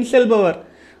செய்து பின் செல்பவர்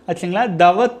ஆச்சுங்களா?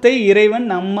 தவத்தை இறைவன்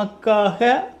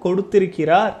நமக்காக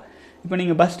கொடுத்திருக்கிறார். இப்போ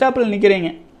நீங்கள் பஸ் ஸ்டாப்பில்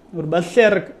நிற்கிறீங்க, ஒரு பஸ்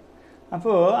ஏறக்கு,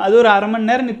 அப்போது அது ஒரு 1/2 மணி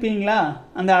நேரம் நிற்பீங்களா?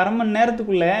 அந்த 1/2 மணி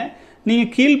நேரத்துக்குள்ளே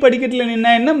நீங்கள் கீழ் படிக்கட்டில்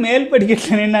நின்னா என்ன, மேல்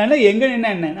படிக்கட்டில் நின்னா என்ன, எங்கே நின்னா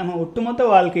என்ன? நம்ம ஒட்டுமொத்த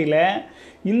வாழ்க்கையில்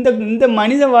இந்த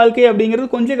மனித வாழ்க்கை அப்படிங்கிறது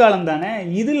கொஞ்ச காலம் தானே.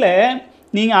 இதில்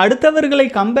நீங்கள் அடுத்தவர்களை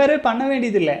கம்பேரே பண்ண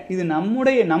வேண்டியதில்லை. இது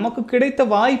நமக்கு கிடைத்த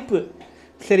வாய்ப்பு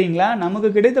சரிங்களா?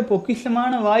 நமக்கு கிடைத்த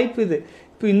பொக்கிஷமான வாய்ப்பு இது.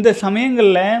 இப்போ இந்த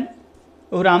சமயங்களில்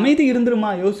ஒரு அமைதி இருந்துருமா?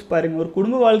 யோசிச்சு பாருங்கள். ஒரு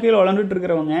குடும்ப வாழ்க்கையில் வளர்ந்துட்டு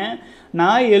இருக்கிறவங்க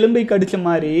நாய் எலும்பை கடித்த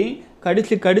மாதிரி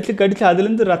கடிச்சு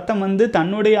அதுலேருந்து ரத்தம் வந்து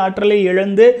தன்னுடைய ஆற்றலை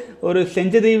இழந்து ஒரு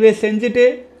செஞ்சதையவே செஞ்சுட்டு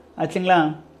ஆச்சுங்களா?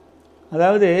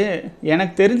 அதாவது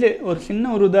எனக்கு தெரிஞ்ச ஒரு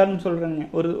சின்ன உதாரணம் சொல்கிறேங்க.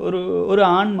 ஒரு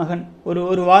ஆண் மகன்,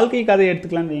 ஒரு வாழ்க்கை கதையை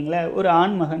எடுத்துக்கலான்னு வைங்களேன். ஒரு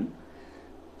ஆண் மகன்,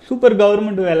 சூப்பர்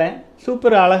கவர்மெண்ட் வேலை,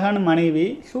 சூப்பர் அழகான மனைவி,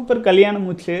 சூப்பர் கல்யாண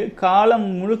மூச்சு, காலம்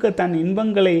முழுக்க தன்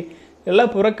இன்பங்களை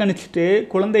எல்லாம் புறக்கணிச்சிட்டு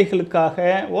குழந்தைகளுக்காக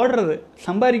ஓடுறது,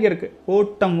 சம்பாதிக்கிறதுக்கு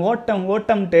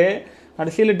ஓட்டம்ட்டு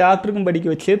கடைசியில் டாக்டருக்கும் படிக்க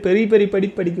வச்சு, பெரிய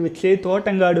படிக்க வச்சு,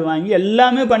 தோட்டங்காடு வாங்கி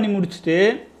எல்லாமே பண்ணி முடிச்சுட்டு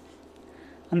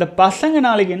அந்த பசங்க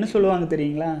நாளைக்கு என்ன சொல்லுவாங்க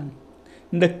தெரியுங்களா?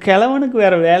 இந்த கிழவனுக்கு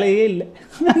வேறு வேலையே இல்லை,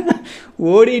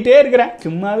 ஓடிட்டே இருக்கிறேன்,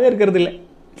 சும்மாவே இருக்கிறது இல்லை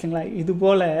சரிங்களா?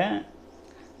 இதுபோல்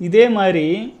இதே மாதிரி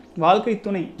வாழ்க்கை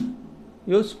துணை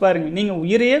யோசிச்சு பாருங்கள். நீங்கள்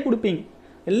உயிரையே கொடுப்பீங்க,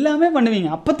 எல்லாமே பண்ணுவீங்க,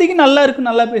 அப்போதைக்கு நல்லா இருக்கும்,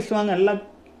 நல்லா பேசுவாங்க எல்லாம்.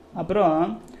 அப்புறம்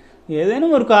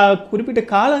ஏதேனும் ஒரு குறிப்பிட்ட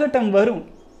காலகட்டம் வரும்,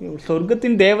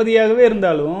 சொர்க்கத்தின் தேவதையாகவே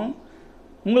இருந்தாலும்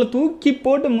உங்களை தூக்கி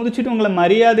போட்டு முதிச்சுட்டு உங்களை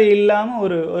மரியாதை இல்லாமல்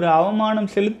ஒரு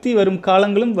அவமானம் செலுத்தி வரும்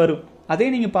காலங்களும் வரும். அதே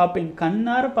நீங்கள் பார்ப்பீங்க,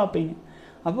 கண்ணார பார்ப்பீங்க.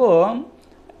 அப்போது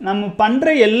நம்ம பண்ணுற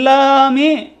எல்லாமே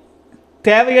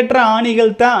தேவையற்ற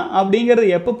ஆணிகள் தான் அப்படிங்கிறது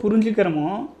எப்போ புரிஞ்சுக்கிறோமோ,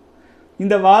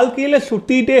 இந்த வாழ்க்கையில்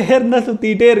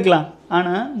சுற்றிகிட்டே இருக்கலாம்,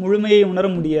 ஆனால் முழுமையை உணர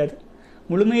முடியாது.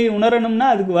 முழுமையை உணரணும்னா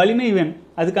அதுக்கு வலிமை வேணும்.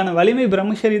 அதுக்கான வலிமை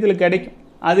பிரம்மச்சரியத்தில் கிடைக்கும்.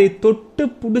 அதை தொட்டு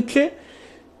பிடிச்சி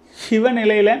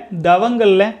சிவநிலையில்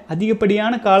தவங்களில்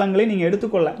அதிகப்படியான காலங்களை நீங்கள்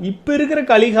எடுத்துக்கொள்ளலாம். இப்போ இருக்கிற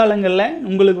கலிகாலங்களில்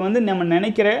உங்களுக்கு வந்து நம்ம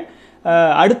நினைக்கிற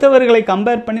அடுத்தவர்களை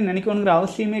கம்பேர் பண்ணி நினைக்கணுங்கிற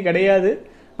அவசியமே கிடையாது.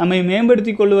 நம்மை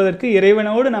மேம்படுத்தி கொள்வதற்கு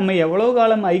இறைவனோடு நம்ம எவ்வளோ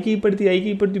காலம்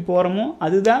ஐக்கியப்படுத்தி போகிறோமோ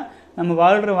அதுதான் நம்ம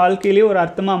வாழ்கிற வாழ்க்கையிலேயே ஒரு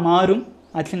அர்த்தமாக மாறும்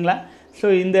ஆச்சுங்களா. ஸோ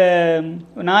இந்த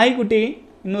நாய்க்குட்டி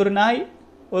இன்னொரு நாய்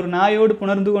ஒரு நாயோடு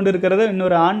புணர்ந்து கொண்டு இருக்கிறத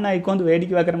இன்னொரு ஆண் நாய்க்கு வந்து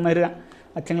வேடிக்கை பார்க்குற மாதிரி தான்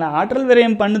ஆச்சுங்களா. ஆற்றல்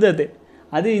விரயம் பண்ணுது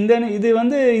அது இது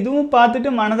வந்து இதுவும் பார்த்துட்டு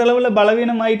மனதளவில்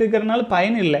பலவீனம் ஆகிட்டு இருக்கிறதுனால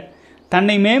பயன் இல்லை.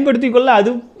 தன்னை மேம்படுத்தி கொள்ள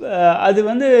அது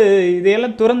வந்து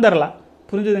இதையெல்லாம் துறந்துடலாம்.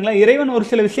 புரிஞ்சுதுங்களா. இறைவன் ஒரு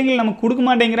சில விஷயங்கள் நமக்கு கொடுக்க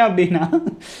மாட்டேங்கிறான் அப்படின்னா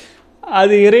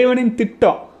அது இறைவனின்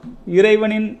திட்டம்,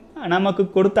 இறைவனின் நமக்கு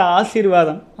கொடுத்த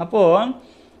ஆசீர்வாதம். அப்போது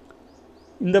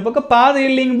இந்த பக்கம் பாதை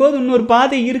இல்லைங்கும் போது இன்னொரு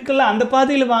பாதை இருக்குல்ல, அந்த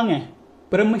பாதையில் வாங்க,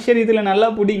 பிரம்மச்சரியத்தில் நல்லா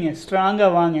பிடிங்க,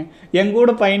 ஸ்ட்ராங்காக வாங்க,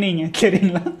 எங்கூட பயணிங்க.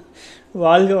 சரிங்களா.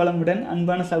 வாழ்க வளமுடன்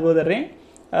அன்பான சகோதரரே.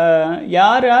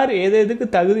 யார் யார் எதுக்கு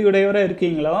தகுதியுடையவராக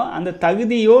இருக்கீங்களோ அந்த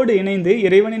தகுதியோடு இணைந்து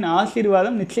இறைவனின்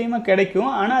ஆசீர்வாதம் நிச்சயமாக கிடைக்கும்.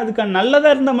 ஆனால் அதுக்கான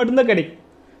நல்லதாக இருந்தால் மட்டும்தான் கிடைக்கும்.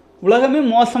 உலகமே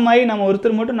மோசமாகி நம்ம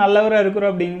ஒருத்தர் மட்டும் நல்லவராக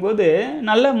இருக்கிறோம் அப்படிங்கும்போது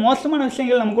நல்ல மோசமான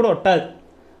விஷயங்கள் நம்ம கூட ஒட்டாது.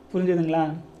 புரிஞ்சுதுங்களா.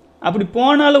 அப்படி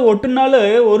போனாலும் ஒட்டுனாலும்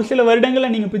ஒரு சில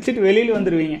வருடங்களில் நீங்கள் பிச்சுட்டு வெளியில்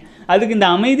வந்துடுவீங்க. அதுக்கு இந்த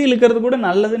அமைதியில் இருக்கிறது கூட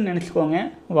நல்லதுன்னு நினச்சிக்கோங்க.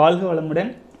 வாழ்க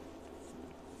வளமுடன்.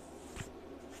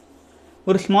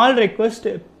 ஒரு small request.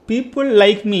 people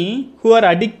like me who are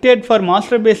addicted for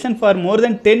masturbation for more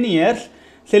than 10 years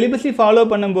celibacy follow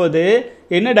பண்ணும்போது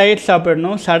என்ன டயட்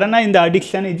சாப்பிடணும், சடனாக இந்த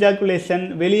அடிக்ஷன் இஜாக்குலேஷன்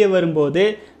வெளியே வரும்போது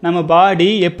நம்ம பாடி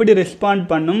எப்படி ரெஸ்பாண்ட்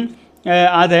பண்ணும்,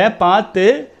 அதை பார்த்து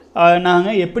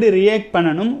நாங்கள் எப்படி ரியாக்ட்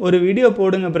பண்ணணும், ஒரு வீடியோ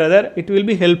போடுங்க brother, it will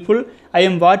be helpful. I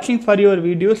am வாட்சிங் for your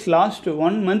videos last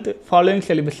 1 month following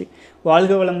celibacy.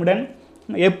 வாழ்க வளமுடன்.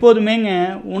 எப்போதுமேங்க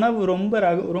உணவு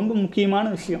ரொம்ப முக்கியமான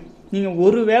விஷயம். நீங்கள்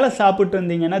ஒரு வேளை சாப்பிட்டு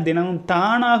வந்தீங்கன்னா தினமும்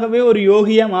தானாகவே ஒரு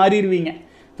யோகியாக மாறிடுவீங்க.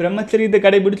 பிரம்மச்சரியத்தை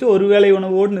கடைபிடிச்சு ஒரு வேளை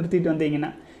உணவோடு நிறுத்திட்டு வந்தீங்கன்னா,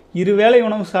 2 வேளை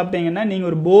உணவு சாப்பிட்டீங்கன்னா நீங்கள்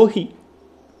ஒரு போகி.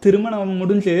 திருமணம்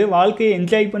முடிஞ்சு வாழ்க்கையை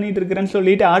என்ஜாய் பண்ணிகிட்டு இருக்கிறேன்னு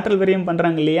சொல்லிட்டு ஆற்றல் விரயம்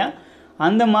பண்ணுறாங்க இல்லையா,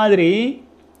 அந்த மாதிரி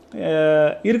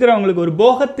இருக்கிறவங்களுக்கு, ஒரு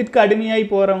போகத்திற்கு அடிமையாகி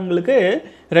போகிறவங்களுக்கு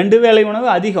 2 வேளை உணவு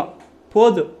அதிகம்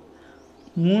போதும்.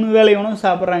 3 வேளை உணவு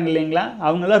சாப்பிட்றாங்க இல்லைங்களா,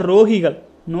 அவங்களாம் ரோகிகள்.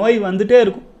 நோய் வந்துகிட்டே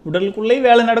இருக்கும், உடலுக்குள்ளேயும்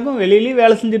வேலை நடக்கும், வெளியிலையும்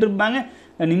வேலை செஞ்சுட்டு இருப்பாங்க.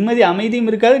 அமைதியும்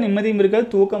இருக்காது,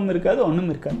 தூக்கமும் இருக்காது, ஒன்றும்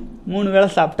இருக்காது 3 வேளை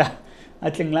சாப்பிட்டா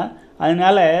ஆச்சுங்களா.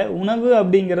 அதனால் உணவு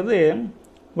அப்படிங்கிறது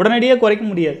உடனடியாக குறைக்க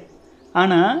முடியாது.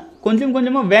 ஆனால் கொஞ்சம்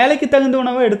கொஞ்சமாக வேலைக்கு தகுந்த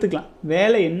உணவை எடுத்துக்கலாம்.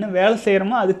 என்ன வேலை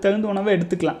செய்கிறோமோ அதுக்கு தகுந்த உணவை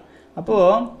எடுத்துக்கலாம்.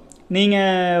 அப்போது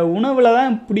நீங்கள் உணவில்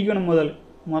தான் பிடிக்கணும்.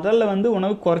 முதல்ல வந்து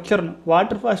உணவு குறைச்சிடணும்.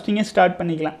 வாட்டர் ஃபாஸ்டிங்கே ஸ்டார்ட்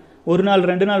பண்ணிக்கலாம். 1 நாள்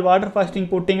 2 நாள் வாட்டர் ஃபாஸ்டிங்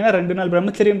போட்டிங்கன்னா 2 நாள்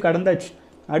பிரம்மச்சரியம் கடந்தாச்சு.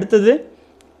 அடுத்தது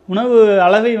உணவு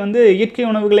அளவை வந்து இயற்கை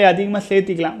உணவுகளை அதிகமாக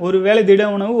சேர்த்திக்கலாம். ஒரு வேளை திட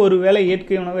உணவு, ஒரு வேளை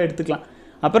இயற்கை உணவை எடுத்துக்கலாம்.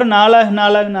 அப்புறம்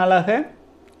நாளாக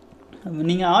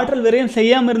நீங்கள் ஆற்றல் விரயம்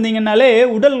செய்யாமல் இருந்தீங்கன்னாலே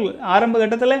உடல் ஆரம்ப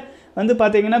கட்டத்தில் வந்து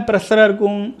பார்த்திங்கன்னா ப்ரெஷராக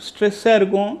இருக்கும், ஸ்ட்ரெஸ்ஸாக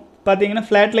இருக்கும், பார்த்திங்கன்னா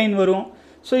ஃப்ளாட் லைன் வரும்.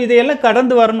 ஸோ இதையெல்லாம்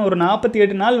கடந்து வரணும். ஒரு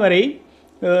 48 நாள் வரை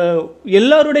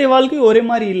எல்லாருடைய வாழ்க்கையும் ஒரே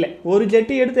மாதிரி இல்லை. ஒரு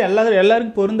ஜட்டி எடுத்து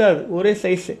எல்லாருக்கும் பொருந்தாது ஒரே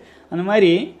சைஸு. அந்த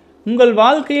மாதிரி உங்கள்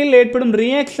வாழ்க்கையில் ஏற்படும்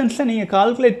ரியாக்ஷன்ஸை நீங்கள்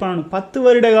கால்குலேட் பண்ணணும். 10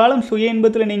 வருட காலம் சுய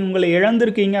இன்பத்தில் நீங்கள் உங்களை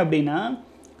இழந்திருக்கீங்க அப்படின்னா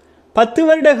 10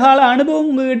 வருட கால அனுபவம்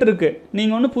உங்கள்கிட்ட இருக்குது.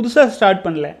 நீங்கள் ஒன்றும் புதுசாக ஸ்டார்ட்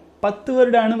பண்ணல. 10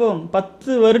 வருட அனுபவம்,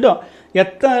 10 வருடம்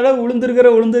எத்தனை தடவை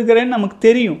விழுந்திருக்கிறேன்னு நமக்கு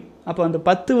தெரியும். அப்போ அந்த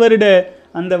 10 வருட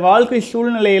அந்த வாழ்க்கை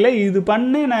சூழ்நிலையில் இது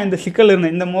பண்ண நான் இந்த சிக்கல்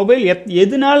இருந்தேன். இந்த மொபைல்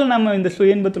எதனால நம்ம இந்த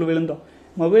சுய இன்பத்தில் விழுந்தோம்,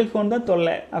 மொபைல் ஃபோன் தான்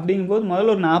தொல்லை அப்படிங்கும்போது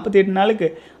முதல்ல ஒரு 48 நாளுக்கு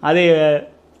அதை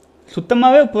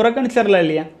சுத்தமாகவே புறக்கணிச்சிடலாம்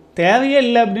இல்லையா, தேவையே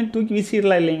இல்லை அப்படின்னு தூக்கி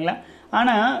வீசிடலாம் இல்லைங்களா.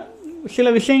 ஆனால் சில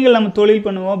விஷயங்கள் நம்ம தொழில்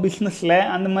பண்ணுவோம், பிஸ்னஸில்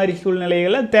அந்த மாதிரி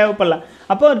சூழ்நிலைகளில் தேவைப்படலாம்.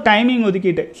 அப்போ ஒரு டைமிங்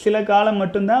ஒதுக்கிட்டு சில காலம்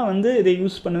மட்டும்தான் வந்து இதை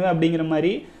யூஸ் பண்ணுவேன் அப்படிங்கிற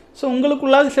மாதிரி. ஸோ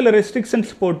உங்களுக்குள்ளாக சில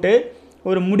ரெஸ்ட்ரிக்ஷன்ஸ் போட்டு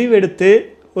ஒரு முடிவெடுத்து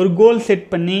ஒரு கோல் செட்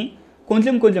பண்ணி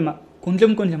கொஞ்சம் கொஞ்சமாக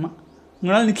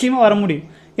உங்களால் நிச்சயமாக வர முடியும்.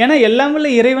 ஏன்னா எல்லாம் வல்ல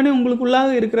இறைவனே உங்களுக்குள்ளாக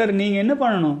இருக்கிறாரு. நீங்கள் என்ன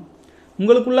பண்ணணும்,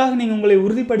 உங்களுக்குள்ளாக நீங்கள் உங்களை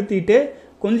உறுதிப்படுத்திட்டு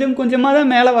கொஞ்சமாக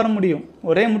தான் மேலே வர முடியும்.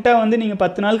 ஒரே முட்டை வந்து நீங்கள்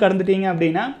 10 நாள் கடந்துட்டீங்க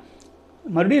அப்படின்னா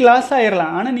மறுபடியும் லாஸ்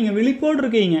ஆகிடலாம். ஆனால் நீங்கள் விழிப்போடு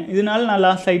இருக்கீங்க, இதனால நான்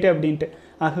லாஸ் ஆகிட்டேன் அப்படின்ட்டு.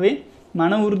 ஆகவே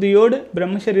மன உறுதியோடு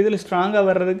பிரம்மச்சரியத்தில் ஸ்ட்ராங்காக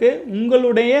வர்றதுக்கு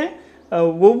உங்களுடைய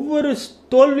ஒவ்வொரு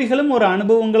தோல்விகளும் ஒரு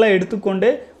அனுபவங்களை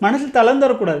எடுத்துக்கொண்டு மனசு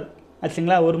தளர்ந்துடக்கூடாது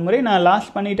ஆச்சுங்களா. ஒரு முறை நான்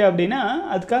லாஸ் பண்ணிட்டேன் அப்படின்னா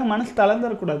அதுக்காக மனசு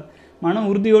தளர்ந்துடக்கூடாது, மன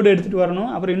உறுதியோடு எடுத்துகிட்டு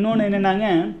வரணும். அப்புறம் இன்னொன்று என்னென்னாங்க,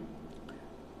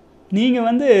 நீங்கள்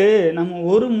வந்து நம்ம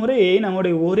ஒரு முறை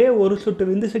நம்முடைய ஒரே ஒரு சொட்டு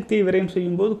விந்து சக்தியை விரயம்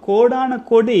செய்யும்போது கோடான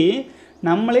கோடி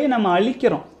நம்ம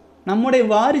அழிக்கிறோம். நம்முடைய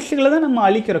வாரிசுகளை தான் நம்ம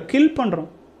அழிக்கிறோம், கில் பண்ணுறோம்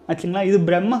ஆச்சுங்களா. இது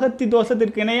பிரம்மஹத்தி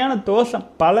தோஷத்திற்கு இணையான தோஷம்,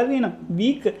 பலவீனம்,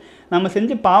 வீக்கு. நம்ம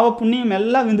செஞ்ச பாவ புண்ணியம்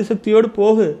எல்லாம் விந்து சக்தியோடு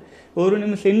போகுது. ஒரு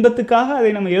நிமிஷம் இன்பத்துக்காக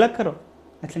அதை நம்ம இழக்கிறோம்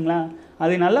ஆச்சுங்களா.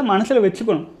 அதை நல்லா மனசில்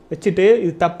வச்சுக்கணும். வச்சுட்டு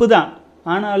இது தப்பு தான்,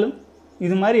 ஆனாலும்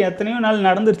இது மாதிரி எத்தனையோ நாள்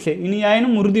நடந்துருச்சு,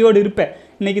 இனியாயினும் உறுதியோடு இருப்பேன்.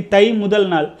 இன்றைக்கி தை முதல்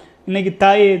நாள், இன்றைக்கி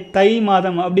தை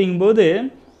மாதம் அப்படிங்கும்போது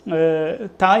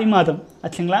தாய் மாதம்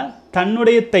ஆச்சுங்களா.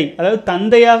 தன்னுடைய அதாவது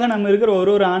தந்தையாக நம்ம இருக்கிற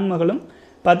ஒரு ஆண்மகளும்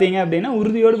பார்த்தீங்க அப்படின்னா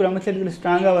உறுதியோடு பிரம்மச்சரியத்தில்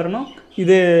ஸ்ட்ராங்காக வரணும்.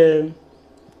 இது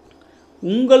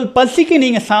உங்கள் பசிக்கு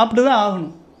நீங்கள் சாப்பிட்டு தான்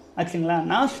ஆகணும் ஆச்சுங்களா.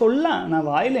 நான்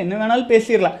வாயில் என்ன வேணாலும்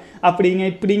பேசிடலாம், அப்படிங்க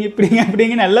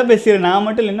இப்படிங்க நல்லா பேசிடுறேன். நான்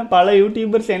மட்டும் இல்லைன்னா பல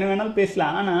யூடியூபர்ஸ் என்ன வேணாலும்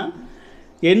பேசலாம். ஆனால்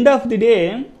எண்ட் ஆஃப் தி டே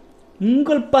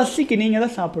உங்கள் பசிக்கு நீங்கள்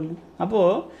தான் சாப்பிடணும்.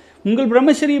 அப்போது உங்கள்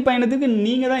பிரம்மச்சரிய பயணத்துக்கு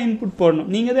நீங்கள் தான் இன்புட்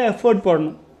போடணும், நீங்கள் தான் எஃபோர்ட்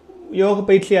போடணும். யோக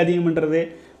பயிற்சி அதிகம் பண்ணுறது,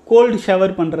 கோல்டு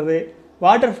ஷவர் பண்ணுறது,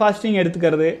 வாட்டர் ஃபாஸ்டிங்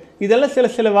எடுத்துக்கிறது, இதெல்லாம்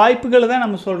சில வாய்ப்புகளை தான்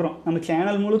நம்ம சொல்கிறோம். நம்ம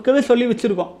சேனல் முழுக்கவே சொல்லி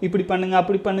வச்சுருக்கோம், இப்படி பண்ணுங்கள்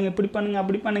அப்படி பண்ணுங்கள் இப்படி பண்ணுங்கள்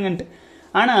அப்படி பண்ணுங்கன்ட்டு.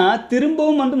 ஆனால்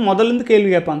திரும்பவும் வந்து முதலேருந்து கேள்வி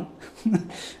கேட்பாங்க,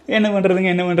 என்ன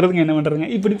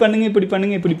பண்ணுறதுங்க இப்படி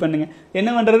பண்ணுங்கள்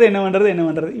என்ன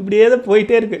பண்ணுறது இப்படியே தான்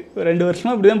போயிட்டே இருக்குது. 2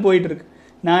 வருஷமாக இப்படி தான் போயிட்டுருக்கு.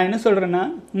 நான் என்ன சொல்கிறேன்னா,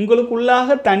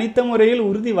 உங்களுக்குள்ளாக தனித்த முறையில்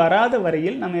உறுதி வராத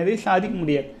வரையில் நம்ம எதையும் சாதிக்க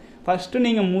முடியாது. ஃபஸ்ட்டு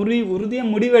நீங்கள்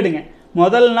உறுதியாக முடிவெடுங்க.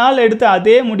 முதல் நாள் எடுத்த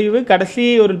அதே முடிவு கடைசி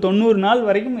ஒரு 90 நாள்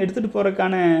வரைக்கும் எடுத்துகிட்டு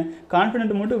போகிறதுக்கான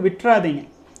கான்ஃபிடென்ட் மட்டும் விட்டுறாதீங்க.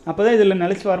 அப்போ தான் இதில்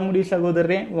நிலச்சி வர முடியும்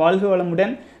சகோதரரே. வாழ்க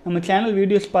வளமுடன். நம்ம சேனல்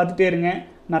வீடியோஸ் பார்த்துட்டே இருங்க.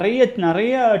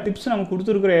 நிறைய டிப்ஸ் நம்ம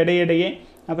கொடுத்துருக்குற இடையே.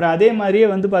 அப்புறம் அதே மாதிரியே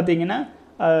வந்து பார்த்திங்கன்னா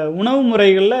உணவு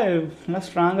முறைகளில் நல்லா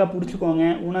ஸ்ட்ராங்காக பிடிச்சிக்கோங்க.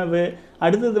 உணவு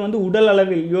அடுத்தது வந்து உடல்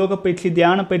அளவில் யோக பயிற்சி,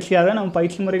 தியான பயிற்சியாக தான் நம்ம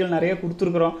பயிற்சி முறைகள் நிறைய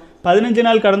கொடுத்துருக்குறோம். 15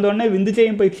 நாள் கடந்தோடனே விந்து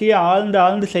ஜெயம் பயிற்சியை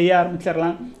ஆழ்ந்து செய்ய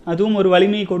ஆரம்பிச்சிடலாம். அதுவும் ஒரு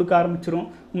வலிமையை கொடுக்க ஆரம்பிச்சிடும்.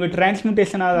 உங்கள்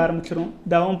டிரான்ஸ்மியூட்டேஷன் ஆக ஆரம்பிச்சிடும்.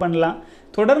 தவம் பண்ணலாம்.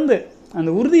 தொடர்ந்து அந்த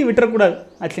உறுதியை விட்டுறக்கூடாது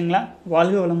ஆச்சுங்களா.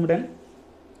 வாழ்க வளமுடன்.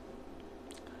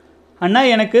 அண்ணா,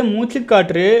 எனக்கு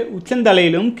மூச்சுக்காற்று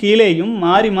உச்சந்தலையிலும் கீழேயும்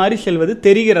மாறி செல்வது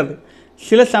தெரிகிறது.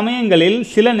 சில சமயங்களில்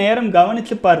சில நேரம்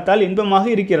கவனித்து பார்த்தால் இன்பமாக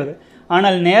இருக்கிறது.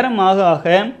 ஆனால் நேரம்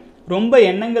ஆக ரொம்ப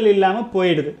எண்ணங்கள் இல்லாமல்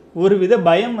போயிடுது. ஒருவித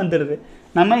பயம் வந்துடுது.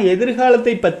 நம்ம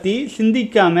எதிர்காலத்தை பற்றி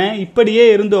சிந்திக்காமல் இப்படியே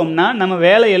இருந்தோம்னா நம்ம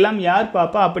வேலையெல்லாம் யார்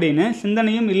பாப்பா அப்படின்னு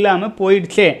சிந்தனையும் இல்லாமல்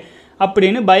போயிடுச்சே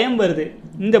அப்படின்னு பயம் வருது.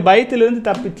 இந்த பயத்திலிருந்து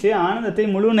தப்பிச்சு ஆனந்தத்தை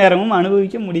முழு நேரமும்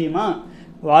அனுபவிக்க முடியுமா?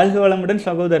 வாழ்க வளமுடன்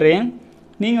சகோதரரே.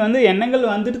 நீங்கள் வந்து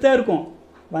எண்ணங்கள் வந்துட்டு தான்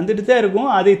இருக்கும்.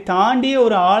 அதை தாண்டிய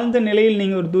ஒரு ஆழ்ந்த நிலையில்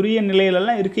நீங்கள் ஒரு துரிய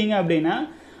நிலையிலெல்லாம் இருக்கீங்க அப்படின்னா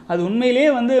அது உண்மையிலே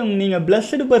வந்து நீங்கள்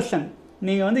பிளஸ்டு பர்சன்.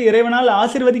 நீங்கள் வந்து இறைவனால்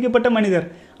ஆசீர்வதிக்கப்பட்ட மனிதர்.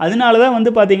 அதனால தான்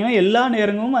வந்து பார்த்தீங்கன்னா எல்லா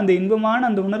நேரமும் அந்த இன்பமான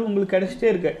அந்த உணர்வு உங்களுக்கு கிடைச்சிட்டே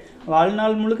இருக்குது.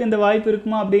 வாழ்நாள் முழுக்க இந்த வாய்ப்பு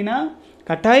இருக்குமா அப்படின்னா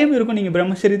கட்டாயம் இருக்கும். நீங்கள்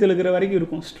பிரம்மச்சரியத்தில் இருக்கிற வரைக்கும்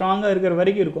இருக்கும், ஸ்ட்ராங்காக இருக்கிற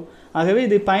வரைக்கும் இருக்கும். ஆகவே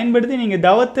இதை பயன்படுத்தி நீங்கள்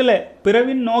தவத்தில்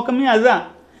பிறவின் நோக்கமே அதுதான்.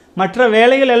 மற்ற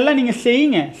வேலைகள் எல்லாம் நீங்கள்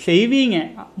செய்வீங்க.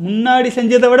 முன்னாடி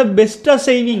செஞ்சதை விட பெஸ்ட்டாக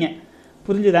செய்வீங்க.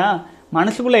 புரிஞ்சுதா?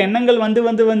 மனசுக்குள்ளே எண்ணங்கள்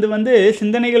வந்து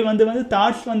சிந்தனைகள் வந்து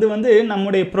தாட்ஸ் வந்து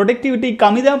நம்முடைய ப்ரொடக்டிவிட்டி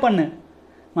கம்மி தான் பண்ணு.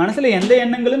 மனசில் எந்த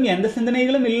எண்ணங்களும் எந்த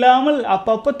சிந்தனைகளும் இல்லாமல்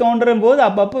அப்பப்போ தோன்ற போது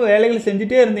அப்பப்போ வேலைகளை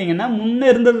செஞ்சுட்டே இருந்தீங்கன்னா முன்னே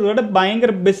இருந்ததோட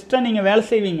பயங்கர பெஸ்ட்டாக நீங்கள் வேலை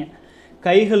செய்வீங்க.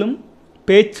 கைகளும்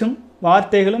பேச்சும்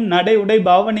வார்த்தைகளும் நடை உடை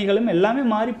பாவனைகளும் எல்லாமே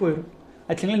மாறி போயிடும்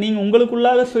ஆச்சுங்களா. நீங்கள்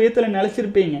உங்களுக்குள்ளாக சுயத்தில்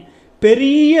நிலச்சிருப்பீங்க.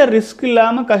 பெரிய ரிஸ்க்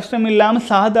இல்லாமல் கஷ்டம் இல்லாமல்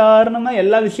சாதாரணமாக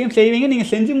எல்லா விஷயம் செய்வீங்க.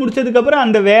 நீங்கள் செஞ்சு முடித்ததுக்கப்புறம்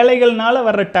அந்த வேலைகள்னால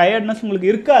வர்ற டயர்ட்னஸ்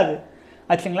உங்களுக்கு இருக்காது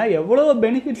ஆச்சுங்களா. எவ்வளோ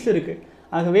பெனிஃபிட்ஸ் இருக்குது.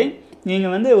 ஆகவே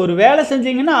நீங்கள் வந்து ஒரு வேலை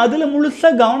செஞ்சீங்கன்னா அதில்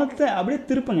முழுசாக கவனத்தை அப்படியே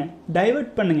திருப்புங்க,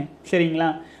 டைவர்ட் பண்ணுங்கள். சரிங்களா?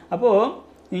 அப்போது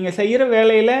நீங்கள் செய்கிற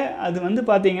வேலையில் அது வந்து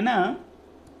பார்த்தீங்கன்னா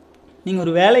நீங்கள்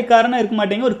ஒரு வேலைக்காரனாக இருக்க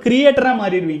மாட்டீங்க, ஒரு கிரியேட்டராக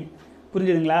மாறிடுவீங்க.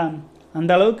 புரிஞ்சுதுங்களா?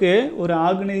 அந்த அளவுக்கு ஒரு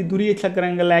ஆக்னி துரிய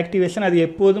சக்கரங்கள் ஆக்டிவேஷன் அது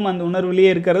எப்போதும் அந்த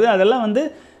உணர்வுலேயே இருக்கிறது. அதெல்லாம் வந்து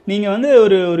நீங்கள் வந்து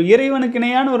ஒரு இறைவனுக்கு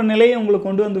இணையான ஒரு நிலையை உங்களுக்கு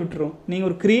கொண்டு வந்து விட்டுரும். நீங்கள்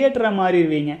ஒரு கிரியேட்டராக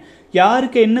மாறிடுவீங்க.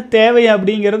 யாருக்கு என்ன தேவை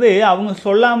அப்படிங்கிறது அவங்க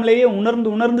சொல்லாமலேயே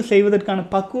உணர்ந்து செய்வதற்கான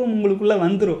பக்குவம் உங்களுக்குள்ளே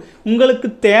வந்துடும். உங்களுக்கு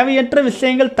தேவையற்ற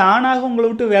விஷயங்கள் தானாக உங்களை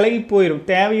விட்டு விலகி போயிடும்.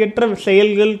 தேவையற்ற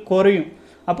செயல்கள் குறையும்.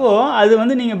 அப்போது அது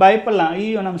வந்து நீங்கள் பயப்படலாம்,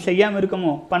 ஐயோ நம்ம செய்யாமல்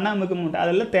இருக்கமோ பண்ணாமல் இருக்கமோ,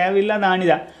 அதெல்லாம் தேவையில்லாத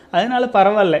ஆணிதான். அதனால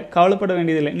பரவாயில்ல, கவலைப்பட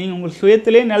வேண்டியதில்லை. நீங்கள் உங்கள்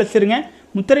சுயத்திலே நிலச்சிருங்க.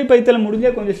 முத்திரை பைத்தில்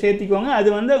முடிஞ்சால் கொஞ்சம் சேர்த்திக்கோங்க. அது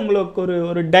வந்து உங்களுக்கு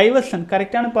ஒரு டைவர்ஷன்,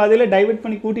 கரெக்டான பாதையில் டைவர்ட்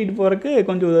பண்ணி கூட்டிகிட்டு போகிறதுக்கு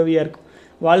கொஞ்சம் உதவியாக இருக்கும்.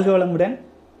 வாழ்க வளமுடன்.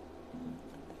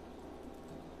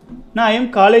 நான் I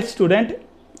am college student.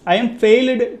 I am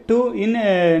failed to in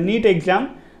NEET exam.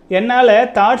 என்னால்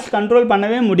தாட்ஸ் கண்ட்ரோல்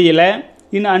பண்ணவே முடியலை.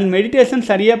 அண்ட் மெடிடேஷன்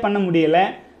சரியாக பண்ண முடியலை.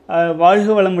 வாழ்க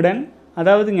வளமுடன்.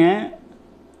 அதாவதுங்க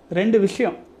 2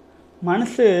 விஷயம்.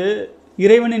 மனசு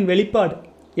இறைவனின் வெளிப்பாடு.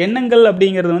 எண்ணங்கள்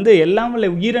அப்படிங்கிறது வந்து எல்லாம் உள்ள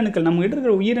உயிரணுக்கள், நம்மகிட்ட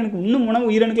இருக்கிற உயிரணுக்கள் இன்னும் உணவு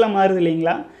உயிரணுக்களாக மாறுது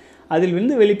இல்லைங்களா. அதில்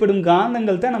வந்து வெளிப்படும்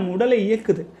காந்தங்கள் தான் நம்ம உடலை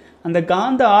இயக்குது. அந்த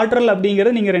காந்த ஆற்றல்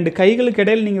அப்படிங்கிறது நீங்கள் 2 கைகளுக்கு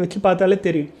இடையில் நீங்கள் வச்சு பார்த்தாலே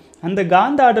தெரியும். அந்த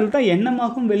காந்த ஆற்றல் தான்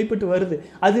எண்ணமாகவும் வெளிப்பட்டு வருது.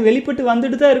 அது வெளிப்பட்டு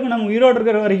வந்துட்டு தான் இருக்கும் நம்ம உயிரோடு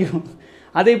இருக்கிற வரைக்கும்.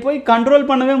 அதை போய் கண்ட்ரோல்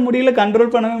பண்ணவே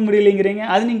முடியலைங்கிறீங்க.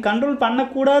 அது நீங்கள் கண்ட்ரோல்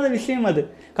பண்ணக்கூடாத விஷயம். அது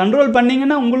கண்ட்ரோல்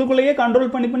பண்ணிங்கன்னா உங்களுக்குள்ளேயே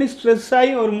கண்ட்ரோல் பண்ணி ஸ்ட்ரெஸ்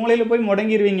ஆகி ஒரு மூலையில் போய்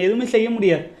முடங்கிடுவீங்க. எதுவுமே செய்ய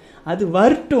முடியாது. அது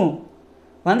வரட்டும்.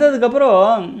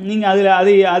 வந்ததுக்கப்புறம் நீங்கள்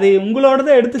அதை உங்களோட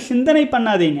தான் எடுத்து சிந்தனை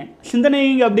பண்ணாதீங்க. சிந்தனை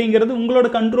அப்படிங்கிறது உங்களோட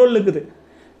கண்ட்ரோல் இருக்குது.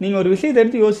 நீங்கள் ஒரு விஷயத்தை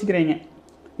எடுத்து யோசிக்கிறீங்க,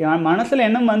 என் மனசில்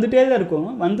எண்ணம் வந்துகிட்டே தான் இருக்கும்.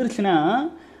 வந்துருச்சுன்னா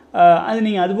அது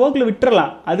நீங்கள் அது போக்கில்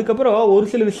விட்டுறலாம். அதுக்கப்புறம் ஒரு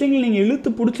சில விஷயங்கள் நீங்கள் இழுத்து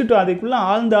பிடிச்சிட்டோம், அதுக்குள்ளே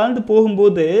ஆழ்ந்து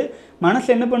போகும்போது மனசு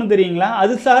என்ன பண்ண தெரியுங்களா,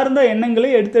 அது சார்ந்த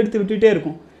எண்ணங்களே எடுத்து விட்டுகிட்டே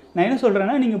இருக்கும். நான் என்ன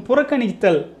சொல்கிறேன்னா, நீங்கள்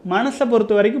புறக்கணித்தல், மனசை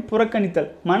பொறுத்த வரைக்கும் புறக்கணித்தல்.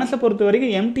 மனசை பொறுத்த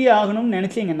வரைக்கும் எம்டி ஆகணும்னு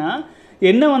நினச்சிங்கன்னா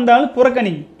என்ன வந்தாலும்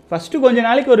புறக்கணிங்க. ஃபஸ்ட்டு கொஞ்ச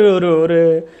நாளைக்கு ஒரு ஒரு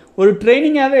ஒரு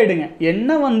ட்ரைனிங்காகவே எடுங்க.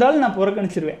 என்ன வந்தாலும் நான்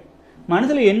புறக்கணிச்சிருவேன்.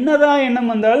 மனசில் என்னதான் எண்ணம்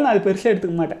வந்தாலும் நான் அது பெருசாக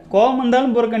எடுத்துக்க மாட்டேன். கோவம்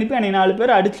வந்தாலும் புறக்கணிப்பேன். என்னை 4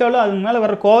 பேர் அடித்தாலும் அது மேலே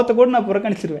வர கோவத்தை கூட நான்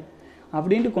புறக்கணிச்சிருவேன்.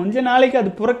 அப்படின்ட்டு கொஞ்ச நாளைக்கு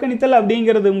அது புறக்கணித்தல்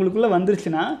அப்படிங்கிறது உங்களுக்குள்ளே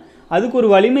வந்துருச்சுன்னா அதுக்கு ஒரு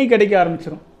வலிமை கிடைக்க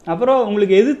ஆரம்பிச்சிடும். அப்புறம்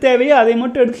உங்களுக்கு எது தேவையோ அதை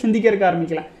மட்டும் எடுத்து சிந்திக்கிறதுக்கு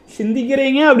ஆரம்பிக்கலாம்.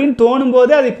 சிந்திக்கிறீங்க அப்படின்னு தோணும்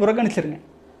போதே அதை புறக்கணிச்சிருங்க.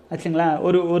 ஆச்சுங்களா?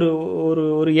 ஒரு ஒரு ஒரு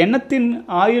ஒரு எண்ணத்தின்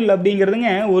ஆயுள் அப்படிங்கிறதுங்க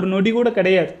ஒரு நொடி கூட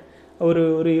கிடையாது. ஒரு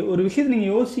ஒரு ஒரு விஷயத்தை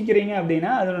நீங்கள் யோசிக்கிறீங்க அப்படின்னா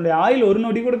அதனுடைய ஆயுள் ஒரு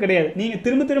நொடி கூட கிடையாது. நீங்கள்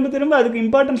திரும்ப அதுக்கு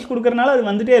இம்பார்ட்டன்ஸ் கொடுக்கறனால அது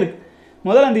வந்துகிட்டே இருக்குது.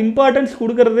 முதல்ல அந்த இம்பார்ட்டன்ஸ்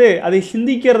கொடுக்கறது, அதை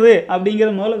சிந்திக்கிறது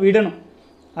அப்படிங்கிறத முதல்ல விடணும்.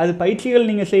 அது பயிற்சிகள்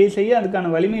நீங்கள் செய்ய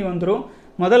அதுக்கான வலிமை வந்துடும்.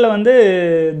 முதல்ல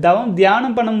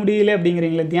தியானம் பண்ண முடியல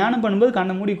அப்படிங்கிறீங்களே, தியானம் பண்ணும்போது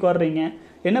கண்ணை மூடி உட்கார்றீங்க,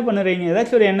 என்ன பண்ணுறீங்க,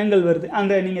 ஏதாச்சும் ஒரு எண்ணங்கள் வருது,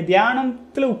 அந்த நீங்கள்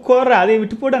தியானத்தில் உட்கார்ற அதை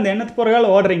விட்டு போட்டு அந்த எண்ணத்து போகிறகால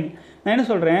ஓடுறீங்க. நான் என்ன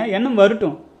சொல்கிறேன், எண்ணம்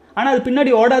வரட்டும், ஆனால் அது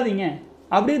பின்னாடி ஓடாதீங்க.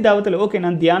 அப்படியே தவத்தில் ஓகே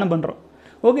நான் தியானம் பண்ணுறோம்,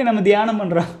 ஓகே நம்ம தியானம்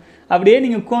பண்ணுறோம், அப்படியே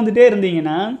நீங்கள் உட்காந்துட்டே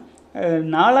இருந்தீங்கன்னா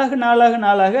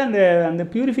நாளாக அந்த அந்த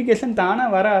பியூரிஃபிகேஷன்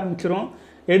தானாக வர ஆரம்பிச்சிடும்.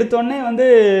 எடுத்தோடனே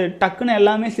டக்குன்னு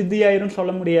எல்லாமே சித்தியாயிரும்னு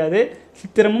சொல்ல முடியாது.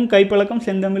 சித்திரமும் கைப்பழக்கம்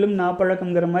செந்தமிழும்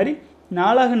நாப்பழக்கங்கிற மாதிரி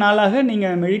நாளாக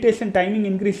நீங்கள் மெடிடேஷன் டைமிங்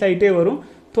இன்க்ரீஸ் ஆகிட்டே வரும்.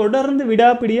 தொடர்ந்து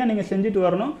விடாப்பிடியாக நீங்கள் செஞ்சுட்டு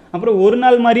வரணும். அப்புறம் ஒரு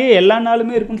நாள் மாதிரியே எல்லா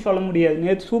நாளுமே இருக்குன்னு சொல்ல முடியாது.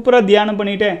 நேற்று சூப்பராக தியானம்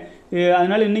பண்ணிவிட்டேன்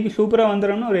அதனால் இன்றைக்கி சூப்பராக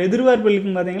வந்துடணும்னு ஒரு எதிர்பார்ப்பு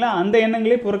இருக்குன்னு பார்த்தீங்களா, அந்த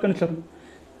எண்ணங்களே புறக்கணிச்சிடணும்.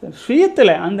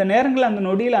 சுயத்தில் அந்த நேரங்களில் அந்த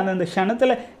நொடியில் அந்த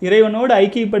க்ஷணத்தில் இறைவனோடு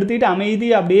ஐக்கியப்படுத்திட்டு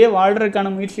அமைதியாக அப்படியே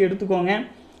வாழ்கிறதுக்கான முயற்சி எடுத்துக்கோங்க.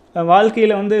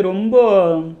 வாழ்க்கையில் ரொம்ப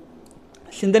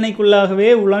சிந்தனைக்குள்ளாகவே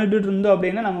உழந்துட்டு இருந்தோம்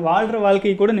அப்படின்னா நம்ம வாழ்கிற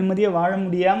வாழ்க்கையை கூட நிம்மதியாக வாழ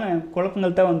முடியாமல்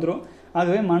குழப்பங்கள் தான் வந்துடும்.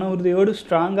 ஆகவே மன உறுதியோடு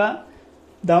ஸ்ட்ராங்காக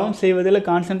தவம் செய்வதில்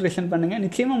கான்சன்ட்ரேஷன் பண்ணுங்கள்,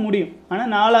 நிச்சயமாக முடியும்.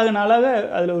 ஆனால் நாளாக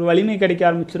அதில் ஒரு வலிமை கிடைக்க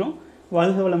ஆரம்பிச்சிடும்.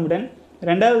 வாழ்க வளமுடன்.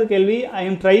 ரெண்டாவது கேள்வி, I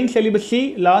am trying celibacy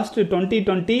last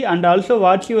 2020 and also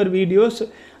watch your videos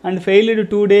and failed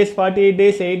 2 days 48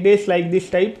 days 8 days like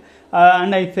this type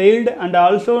and I failed and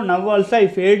also now also I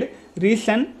failed.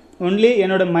 Reason only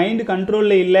என்னோட மைண்டு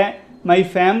கண்ட்ரோலில் இல்லை. My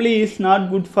family is not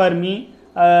good for me.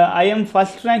 I am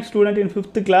first rank student in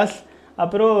 5th class.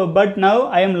 அப்புறம் but now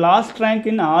I am last rank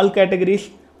in all categories.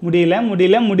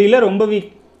 முடியல ரொம்ப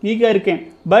வீக்காக இருக்கேன்.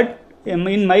 But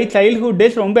in my childhood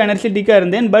days ரொம்ப எனர்ஜெட்டிக்காக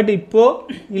இருந்தேன். பட்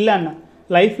இப்போது இல்லை அண்ணா,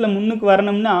 லைஃப்பில் முன்னுக்கு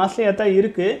வரணும்னு ஆசையாக தான்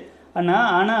இருக்குது அண்ணா,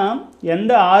 ஆனால்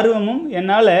எந்த ஆர்வமும்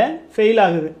என்னால் ஃபெயில்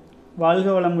ஆகுது. வாழ்க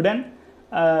வளமுடன்.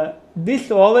 This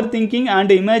over thinking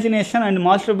and imagination and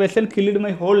masturbation guild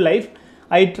my whole life.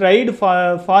 I dried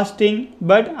fasting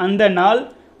but அந்த நாள்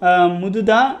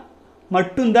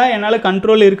மட்டும்தான் என்னால்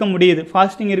கண்ட்ரோல் இருக்க முடியுது.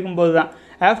 ஃபாஸ்டிங் இருக்கும்போது தான்.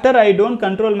 After I don't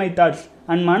control my thoughts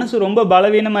and மனசு ரொம்ப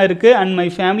பலவீனமாக இருக்குது. And my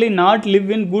family not live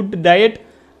in good diet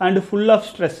and full of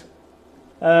stress.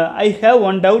 I have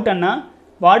one doubt Anna,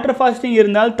 water fasting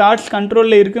இருந்தால் தாட்ஸ்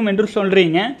கண்ட்ரோலில் இருக்கும் என்று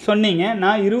சொன்னீங்க.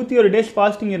 நான் 21 days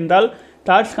ஃபாஸ்டிங் இருந்தால்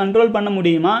தாட்ஸ் கண்ட்ரோல் பண்ண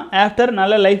முடியுமா? ஆஃப்டர்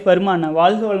நல்ல லைஃப் வருமா அண்ணா?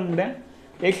 வாழ்க வளமுடன்.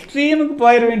 எக்ஸ்ட்ரீமுக்கு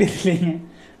போயிட வேண்டியது இல்லைங்க.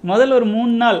 முதல்ல ஒரு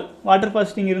 3 நாள் வாட்டர்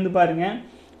ஃபாஸ்டிங் இருந்து பாருங்கள்.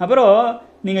 அப்புறம்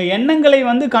நீங்கள் எண்ணங்களை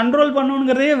கண்ட்ரோல்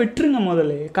பண்ணணுங்கிறதையே விட்டுருங்க.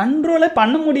 முதல்ல கண்ட்ரோலே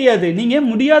பண்ண முடியாது. நீங்கள்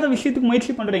முடியாத விஷயத்துக்கு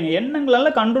முயற்சி பண்ணுறீங்க.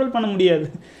 எண்ணங்களெல்லாம் கண்ட்ரோல் பண்ண முடியாது.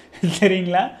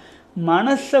 சரிங்களா?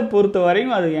 மனசை பொறுத்த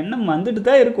வரையும் அது எண்ணம் வந்துட்டு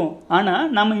தான் இருக்கும். ஆனால்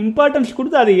நம்ம இம்பார்ட்டன்ஸ்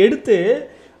கொடுத்து அதை எடுத்து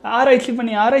ஆராய்ச்சி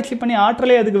பண்ணி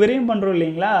ஆற்றலை அதுக்கு விரயம் பண்ணுறோம்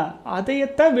இல்லைங்களா,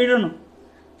 அதையத்தான் விழணும்.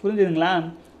 புரிஞ்சுதுங்களா?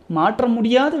 மாற்ற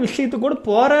முடியாத விஷயத்தை கூட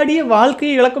போராடிய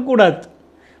வாழ்க்கையை இழக்கக்கூடாது.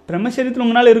 பிரம்மச்சரியத்தில்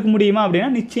உங்களால் இருக்க முடியுமா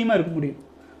அப்படின்னா நிச்சயமாக இருக்க முடியும்.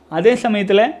 அதே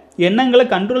சமயத்தில் எண்ணங்களை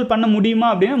கண்ட்ரோல் பண்ண முடியுமா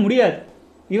அப்படின்னா முடியாது.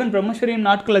 ஈவன் பிரம்மச்சரியம்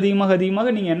நாட்கள்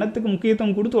அதிகமாக நீங்கள் எண்ணத்துக்கு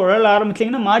முக்கியத்துவம் கொடுத்து உழல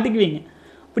ஆரம்பிச்சிங்கன்னா மாட்டிக்குவீங்க.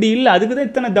 அப்படி இல்லை, அதுக்கு தான்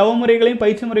இத்தனை தவ முறைகளையும்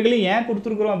பயிற்சி முறைகளையும் ஏன்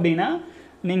கொடுத்துருக்குறோம் அப்படின்னா,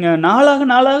 நீங்கள்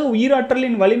நாளாக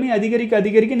உயிராற்றலின் வலிமை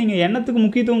அதிகரிக்க நீங்கள் எண்ணத்துக்கு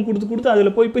முக்கியத்துவம் கொடுத்து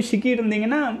அதில் போய் சிக்கிட்டு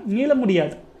இருந்தீங்கன்னா மீள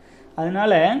முடியாது.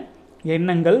 அதனால்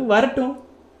எண்ணங்கள்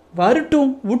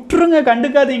வரட்டும் விட்டுருங்க,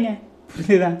 கண்டுக்காதீங்க.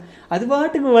 புரியுதா? அது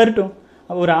பாட்டுக்கு வரட்டும்.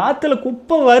 ஒரு ஆற்றுல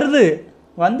குப்பை வருது,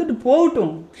 வந்துட்டு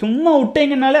போகட்டும். சும்மா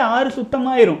விட்டீங்கன்னாலே ஆறு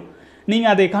சுத்தமாயிரும்.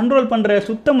 நீங்கள் அதை கண்ட்ரோல் பண்ணுற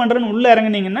சுத்தம் பண்ணுறன்னு உள்ளே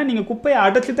இறங்குனீங்கன்னா நீங்கள் குப்பையை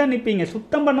அடைச்சி தான் நிற்பீங்க,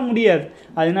 சுத்தம் பண்ண முடியாது.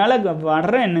 அதனால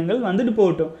வர்ற எண்ணங்கள் வந்துட்டு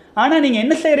போகட்டும். ஆனால் நீங்கள்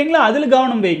என்ன செய்கிறீங்களோ அதில்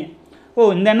கவனம் வைங்க. ஓ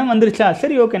இந்த எண்ணம் வந்துருச்சா,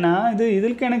 சரி ஓகேண்ணா,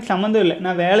 இதுக்கு எனக்கு சம்மந்தம் இல்லை,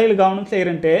 நான் வேலையில் கவனம்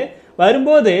செய்கிறேன்ட்டு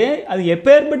வரும்போது அது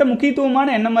எப்பேற்பட்ட முக்கியத்துவமான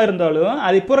எண்ணமாக இருந்தாலும்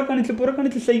அதை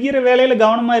புறக்கணித்து செய்கிற வேலையில்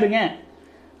கவனமாக இருங்க.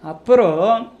 அப்புறம்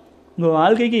உங்கள்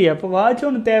வாழ்க்கைக்கு எப்போவாச்சும்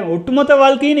ஒன்று தேவை. ஒட்டுமொத்த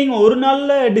வாழ்க்கையும் நீங்கள் ஒரு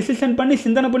நாளில் டிசிஷன் பண்ணி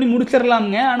சிந்தனை பண்ணி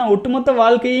முடிச்சிடலாமுங்க. ஆனால் ஒட்டுமொத்த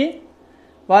வாழ்க்கையை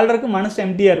வாழ்கிறதுக்கு மனசு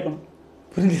எம்டியாக இருக்கணும்.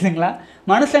 புரிஞ்சுதுங்களா?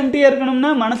 மனசு எம்டியாக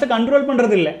இருக்கணும்னா மனசை கண்ட்ரோல்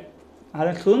பண்ணுறது இல்லை,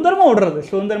 அதை சுதந்திரமாக விடுறது.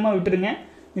 சுதந்திரமாக விட்டுருங்க,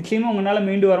 நிச்சயமாக உங்களால்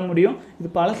மீண்டு வர முடியும். இது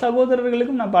பல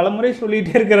சகோதரர்களுக்கும் நான் பல முறை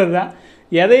சொல்லிகிட்டே இருக்கிறது தான்.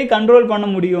 எதை கண்ட்ரோல் பண்ண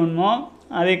முடியுமோ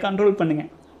அதை கண்ட்ரோல் பண்ணுங்கள்.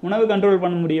 உணவு கண்ட்ரோல்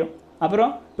பண்ண முடியும்,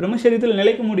 அப்புறம் பிரம்மச்சரியத்தில்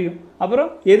நிலைக்க முடியும், அப்புறம்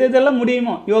எதெல்லாம்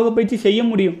முடியுமோ யோக பயிற்சி செய்ய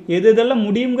முடியும். எதெல்லாம்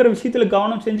முடியுங்கிற விஷயத்தில்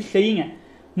கவனம் செஞ்சு செய்யுங்க.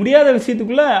 முடியாத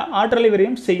விஷயத்துக்குள்ளே ஆற்றலை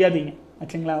வரையும் செய்யாதீங்க.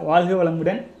 ஆச்சுங்களா? வாழ்க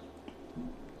வளமுடன்.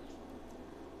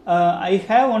 I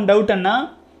have one doubt Anna.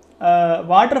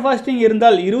 Water fasting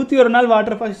இருந்தால் 21 நாள்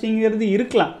வாட்டர் ஃபாஸ்டிங்கிறது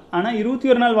இருக்கலாம். ஆனால்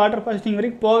 21 நாள் வாட்டர் ஃபாஸ்டிங்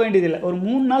வரைக்கும் போக வேண்டியதில்லை. ஒரு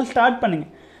 3 நாள் ஸ்டார்ட்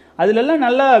பண்ணுங்கள். அதிலெல்லாம்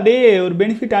நல்லா அப்படியே ஒரு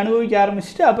பெனிஃபிட் அனுபவிக்க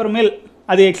ஆரம்பிச்சுட்டு அப்புறமேல்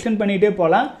அதை எக்ஸ்டெண்ட் பண்ணிகிட்டே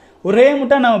போகலாம். ஒரே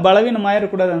முட்டாக நம்ம பலவீனம்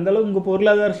ஆயிடக்கூடாது. அந்தளவு உங்கள்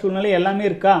பொருளாதார சூழ்நிலை எல்லாமே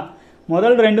இருக்கா.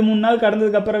 முதல் 2-3 நாள்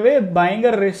கடந்ததுக்கப்புறவே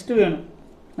பயங்கர ரெஸ்ட்டு வேணும்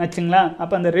ஆச்சுங்களா?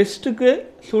 அப்போ அந்த ரெஸ்ட்டுக்கு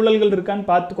சூழல்கள் இருக்கான்னு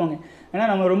பார்த்துக்கோங்க. ஏன்னா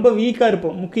நம்ம ரொம்ப வீக்காக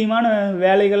இருப்போம். முக்கியமான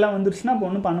வேலைகள்லாம் வந்துருச்சுன்னா அப்போ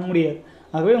ஒன்றும் பண்ண முடியாது.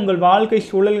 ஆகவே உங்கள் வாழ்க்கை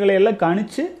சூழல்களை எல்லாம்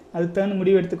கணிச்சு அதுக்கு தகுந்த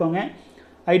முடிவு எடுத்துக்கோங்க.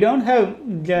 I don't have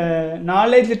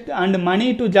knowledge and money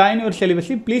to join your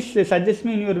celibacy, please suggest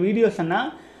me in your videos அண்ணா.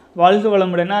 வாழ்க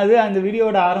வளமுடன். அது அந்த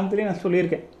வீடியோட ஆரம்பத்துலேயே நான்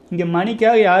சொல்லியிருக்கேன், இங்கே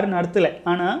மணிக்காக யாரும் நடத்தலை,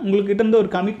 ஆனால் உங்கள்கிட்ட இருந்து ஒரு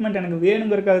கமிட்மெண்ட் எனக்கு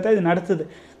வேணுங்கிறதுக்காக தான் இது நடத்துது.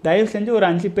 தயவு செஞ்சு ஒரு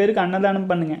 5 பேருக்கு அன்னதானம்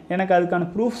பண்ணுங்கள். எனக்கு அதுக்கான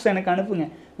ப்ரூஃப்ஸ் எனக்கு அனுப்புங்க.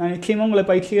 நான் நிச்சயமாக உங்களை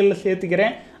பயிற்சிகளில்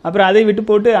சேர்த்துக்கிறேன். அப்புறம் அதை விட்டு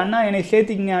போட்டு அண்ணா என்னை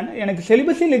சேர்த்திக்கிங்க. எனக்கு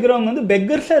செலிபஸியில் இருக்கிறவங்க வந்து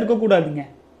பெக்கர்ஸாக இருக்கக்கூடாதுங்க.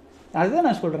 அதுதான்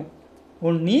நான் சொல்கிறேன்.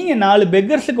 நீங்கள் 4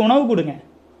 பெக்கர்ஸுக்கு உணவு கொடுங்க,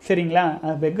 சரிங்களா?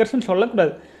 அது பெக்கர்ஸ்ன்னு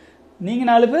சொல்லக்கூடாது. நீங்கள்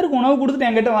 4 பேருக்கு உணவு கொடுத்துட்டு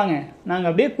என்கிட்ட வாங்க, நாங்கள்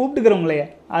அப்படியே கூப்பிட்டுக்கிறோங்களே.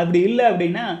 அப்படி இல்லை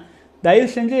அப்படின்னா தயவு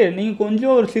செஞ்சு நீங்கள்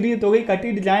கொஞ்சம் ஒரு சிறிய தொகை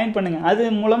கட்டிட்டு ஜாயின் பண்ணுங்கள். அது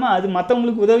மூலமாக அது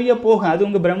மற்றவங்களுக்கு உதவியாக போகும். அது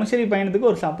உங்கள் பிரம்மச்சரி பயணத்துக்கு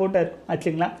ஒரு சப்போர்ட்டாக இருக்கும்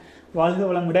ஆச்சுங்களா? வாழ்க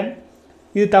வளமுடன்.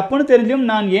 இது தப்புன்னு தெரிஞ்சும்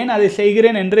நான் ஏன் அதை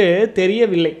செய்கிறேன் என்று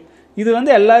தெரியவில்லை. இது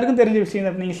வந்து எல்லாருக்கும் தெரிஞ்ச விஷயம்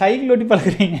தான். நீங்கள் சைக்கிள் ஓட்டி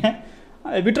பழகுறீங்க,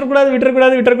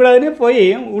 விட்டுறக்கூடாதுன்னு போய்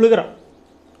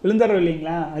விழுந்துடுறோம்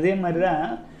இல்லைங்களா? அதே மாதிரி தான்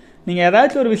நீங்கள்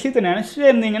ஏதாச்சும் ஒரு விஷயத்தை நினச்சிட்டே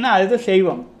இருந்தீங்கன்னா அதுதான்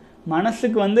செய்வோம்.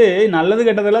 மனசுக்கு வந்து நல்லது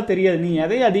கெட்டதெல்லாம் தெரியாது. நீ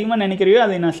எதை அதிகமாக நினைக்கிறியோ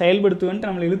அதை நான் செயல்படுத்துவேன்ட்டு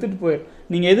நம்மளை இழுத்துட்டு போயிடும்.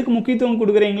 நீங்கள் எதுக்கு முக்கியத்துவம்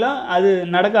கொடுக்குறீங்களோ அது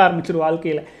நடக்க ஆரம்பிச்சிடும்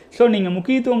வாழ்க்கையில். ஸோ நீங்கள்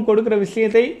முக்கியத்துவம் கொடுக்குற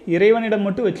விஷயத்தை இறைவனிடம்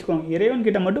மட்டும் வச்சுக்கோங்க.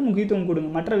 இறைவன்கிட்ட மட்டும் முக்கியத்துவம்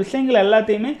கொடுங்க. மற்ற விஷயங்கள்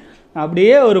எல்லாத்தையுமே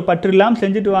அப்படியே ஒரு பற்று இல்லாமல்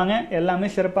செஞ்சுட்டு வாங்க, எல்லாமே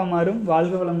சிறப்பாக மாறும்.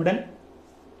 வாழ்க வளமுடன்.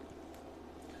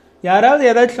 யாராவது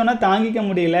ஏதாச்சும் சொன்னால் தாங்கிக்க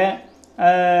முடியல,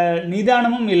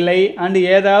 நிதானமும் இல்லை, அண்டு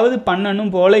ஏதாவது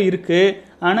பண்ணணும் போல் இருக்குது,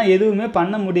 ஆனால் எதுவுமே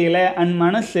பண்ண முடியலை, அண்ட்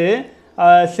மனசு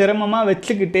சிரமமாக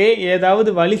வச்சுக்கிட்டே ஏதாவது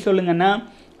வழி சொல்லுங்கன்னா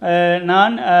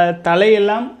நான்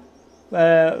தலையெல்லாம்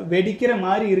வெடிக்கிற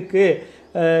மாதிரி இருக்குது,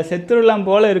 செத்துருலாம்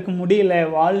போல் இருக்க முடியல.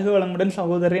 வாழ்க வளமுடன்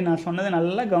சகோதரி. நான் சொன்னதை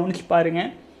நல்லா கவனித்து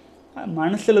பாருங்கள்.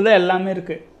 மனசில் தான் எல்லாமே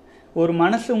இருக்குது. ஒரு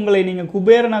மனசு உங்களை நீங்கள்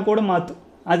குபேரனா கூட மாற்றும்.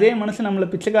 அதே மனசு நம்மளை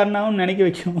பிச்சைக்காரனாகவும் நினைக்க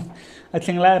வைக்கும்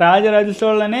ஆச்சுங்களா? ராஜராஜ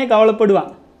சோழனே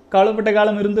கவலைப்பட்ட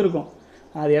காலம் இருந்திருக்கும்.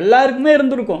 அது எல்லாருக்குமே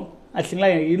இருந்திருக்கும் ஆச்சுங்களா?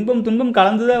 இன்பம் துன்பம்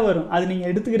கலந்து தான் வரும். அது நீங்கள்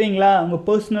எடுத்துக்கிறீங்களா, உங்கள்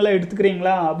பர்சனலாக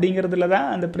எடுத்துக்கிறீங்களா அப்படிங்கிறதுல தான்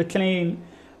அந்த பிரச்சனையின்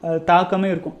தாக்கமே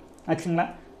இருக்கும் ஆச்சுங்களா?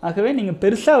 ஆகவே நீங்கள்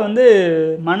பெருசாக வந்து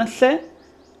மனசை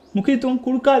முக்கியத்துவம்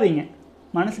கொடுக்காதீங்க.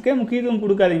 மனசுக்கே முக்கியத்துவம்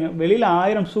கொடுக்காதீங்க. வெளியில்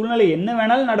 1000 சூழ்நிலை என்ன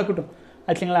வேணாலும் நடக்கட்டும்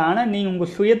ஆச்சுங்களா? ஆனால் நீங்கள்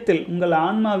உங்கள் சுயத்தில் உங்கள்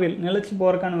ஆன்மாவில் நிலச்சி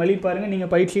போகிறக்கான வழி பாருங்கள். நீங்கள்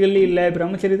பயிற்சிகள்லையும் இல்லை,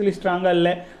 பிரம்மச்சரியத்துலேயும் ஸ்ட்ராங்காக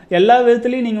இல்லை, எல்லா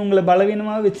விதத்துலையும் நீங்கள் உங்களை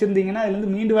பலவீனமாக வச்சுருந்தீங்கன்னா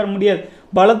அதுலேருந்து மீண்டு வர முடியாது.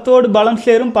 பலத்தோடு பலம்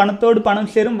சேரும், பணத்தோடு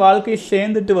பணம் சேரும், வாழ்க்கை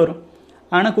சேர்ந்துட்டு வரும்.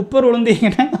 ஆனால் குப்பர்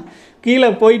விழுந்தீங்கன்னா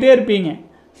கீழே போயிட்டே இருப்பீங்க.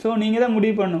 ஸோ நீங்கள் தான்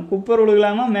முடிவு பண்ணணும், குப்பர்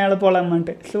விழுகலாமா மேலே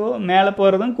போகலாமான்ட்டு. ஸோ மேலே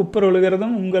போகிறதும் குப்பர்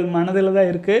விழுகிறதும் உங்கள் மனதில் தான்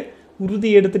இருக்குது. உறுதி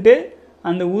எடுத்துகிட்டு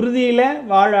அந்த உறுதியில்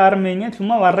வாழ ஆரம்பிங்க.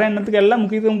 சும்மா வர்ற எண்ணத்துக்கு எல்லாம்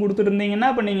முக்கியத்துவம் கொடுத்துட்டு இருந்தீங்கன்னா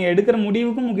அப்போ நீங்கள் எடுக்கிற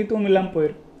முடிவுக்கும் முக்கியத்துவம் இல்லாமல்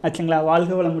போயிடும் ஆச்சுங்களா?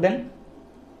 வாழ்க வளமுடன்.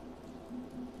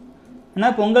 அண்ணா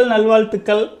பொங்கல்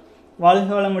நல்வாழ்த்துக்கள். வாழ்க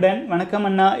வளமுடன். வணக்கம்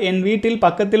அண்ணா. என் வீட்டில்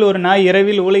பக்கத்தில் ஒரு நாய்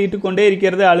இரவில் ஊளையிட்டு கொண்டே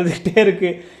இருக்கிறது, அழுதுகிட்டே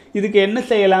இருக்குது. இதுக்கு என்ன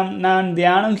செய்யலாம்? நான்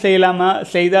தியானம் செய்யலாமா?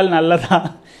 செய்தால் நல்லதா?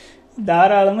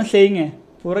 தாராளமாக செய்யுங்க,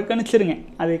 புறக்கணிச்சிருங்க,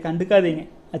 அதை கண்டுக்காதீங்க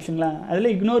ஆச்சுங்களா?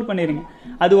 அதில் இக்னோர் பண்ணிடுங்க.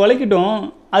 அது உழைக்கட்டும்.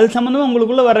 அது சம்மந்தமாக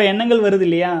உங்களுக்குள்ளே வர எண்ணங்கள் வருது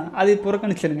இல்லையா, அதை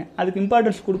புறக்கணிச்சிருங்க. அதுக்கு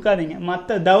இம்பார்ட்டன்ஸ் கொடுக்காதீங்க.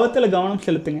 மற்ற தவத்தில் கவனம்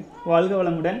செலுத்துங்க. வாழ்க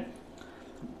வளமுடன்.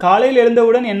 காலையில்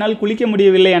எழுந்தவுடன் என்னால் குளிக்க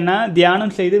முடியவில்லை அண்ணா,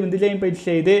 தியானம் செய்து விந்து ஜெயம் பயிற்சி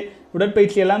செய்து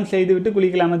உடற்பயிற்சி எல்லாம் செய்துவிட்டு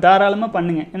குளிக்கலாமா? தாராளமாக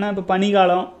பண்ணுங்கள். ஏன்னா இப்போ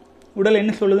பனிக்காலம், உடல்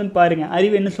என்ன சொல்லுதுன்னு பாருங்கள்,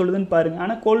 அறிவு என்ன சொல்லுதுன்னு பாருங்கள்.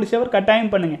 ஆனால் கோல்டு ஷவர்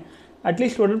கட்டாயம் பண்ணுங்கள்.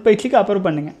 அட்லீஸ்ட் உடற்பயிற்சிக்கு அப்புறம்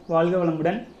பண்ணுங்கள். வாழ்க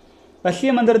வளமுடன். வசிய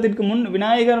மந்திரத்திற்கு முன்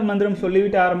விநாயகர் மந்திரம்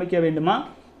சொல்லிவிட்டு ஆரம்பிக்க வேண்டுமா?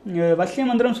 வசிய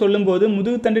மந்திரம் சொல்லும்போது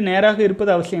முதுகுத்தண்டு நேராக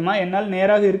இருப்பது அவசியமா? என்னால்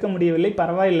நேராக இருக்க முடியவில்லை,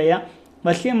 பரவாயில்லையா?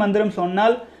 வசிய மந்திரம்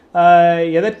சொன்னால்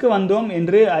எதற்கு வந்தோம்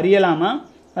என்று அறியலாமா?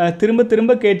 திரும்ப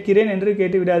திரும்ப கேட்கிறேன் என்று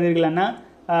கேட்டு விடாதீர்கள் அண்ணா.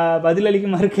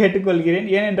 பதிலளிக்குமாறு கேட்டுக்கொள்கிறேன்.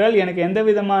 ஏனென்றால் எனக்கு எந்த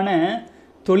விதமான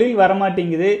தொழில்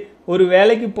வரமாட்டேங்குது. ஒரு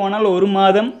வேலைக்கு போனால் 1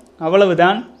 மாதம்,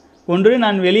 அவ்வளவுதான். ஒன்று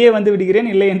நான் வெளியே வந்து விடுகிறேன்,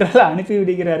 இல்லை என்றால் அனுப்பி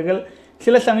விடுகிறார்கள்.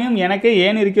 சில சமயம் எனக்கே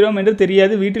ஏன் இருக்கிறோம் என்று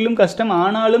தெரியாது. வீட்டிலும் கஷ்டம்,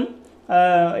 ஆனாலும்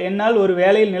என்னால் ஒரு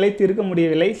வேலையில் நிலைத்து இருக்க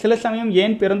முடியவில்லை. சில சமயம்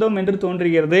ஏன் பிறந்தோம் என்று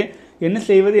தோன்றுகிறது, என்ன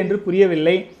செய்வது என்று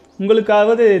புரியவில்லை.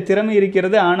 உங்களுக்காவது திறமை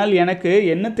இருக்கிறது, ஆனால் எனக்கு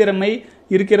என்ன திறமை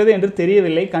இருக்கிறது என்று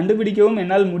தெரியவில்லை. கண்டுபிடிக்கவும்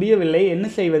என்னால் முடியவில்லை. என்ன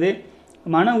செய்வது?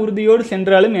 மன உறுதியோடு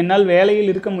சென்றாலும் என்னால் வேலையில்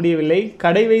இருக்க முடியவில்லை.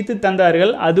 கடை வைத்து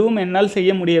தந்தார்கள், அதுவும் என்னால்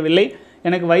செய்ய முடியவில்லை.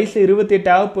 எனக்கு வயசு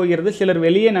 28 போகிறது. சிலர்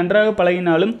வெளியே நன்றாக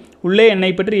பழகினாலும் உள்ளே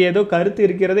என்னை பற்றி ஏதோ கருத்து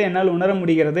இருக்கிறது என்னால் உணர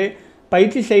முடிகிறது.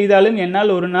 பயிற்சி செய்தாலும் என்னால்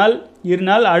 1 நாள் 2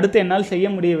 நாள் அடுத்து என்னால் செய்ய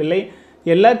முடியவில்லை.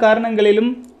 எல்லா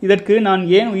காரணங்களிலும் இதற்கு நான்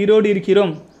ஏன் உயிரோடு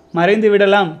இருக்கிறோம், மறைந்து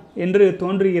விடலாம் என்று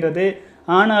தோன்றுகிறது.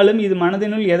 ஆனாலும் இது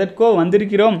மனதினுள் எதற்கோ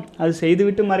வந்திருக்கிறோம், அது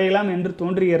செய்துவிட்டு மறையலாம் என்று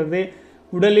தோன்றுகிறது.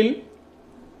 உடலில்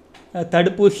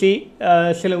தடுப்பூசி,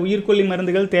 சில உயிர்கொல்லி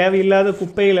மருந்துகள், தேவையில்லாத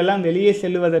குப்பைகள் எல்லாம் வெளியே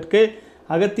செல்லுவதற்கு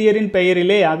அகத்தியரின்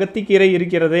பெயரிலே அகத்திக்கீரை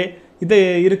இருக்கிறது. இது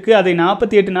இருக்குது. அதை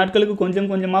 48 நாட்களுக்கு கொஞ்சம்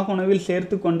கொஞ்சமாக உணவில்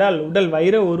சேர்த்து கொண்டால் உடல்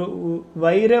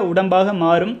வைர உடம்பாக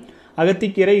மாறும்.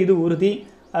 அகத்திக்கீரை இது உறுதி.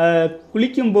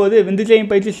 குளிக்கும்போது விந்து ஜெயம்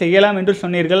பயிற்சி செய்யலாம் என்று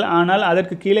சொன்னீர்கள், ஆனால்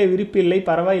அதற்கு கீழே விரிப்பு இல்லை,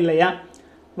 பரவாயில்லையா?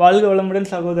 வாழ்க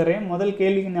வளமுடன் சகோதரன். முதல்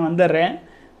கேள்விக்கு நான் வந்துடுறேன்.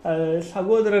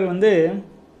 சகோதரர்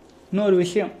இன்னொரு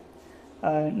விஷயம்,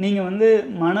 நீங்கள்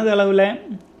மனதளவில்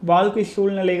வாழ்க்கை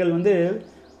சூழ்நிலைகள்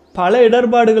பல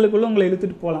இடர்பாடுகளுக்குள்ளே உங்களை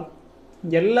இழுத்துட்டு போகலாம்.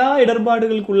 எல்லா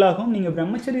இடர்பாடுகளுக்குள்ளாகவும் நீங்கள்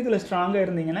பிரம்மச்சரியத்தில் ஸ்ட்ராங்காக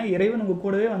இருந்தீங்கன்னா இறைவன் உங்கள்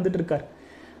கூடவே வந்துட்டுருக்கார்.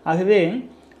 ஆகவே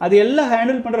அது எல்லாம்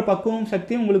ஹேண்டில் பண்ணுற பக்குவம்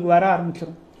சக்தியும் உங்களுக்கு வர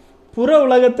ஆரம்பிச்சிடும். புற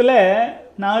உலகத்தில்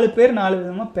 4 பேர் 4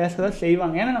 விதமாக பேச தான்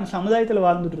செய்வாங்க, ஏன்னா நம்ம சமுதாயத்தில்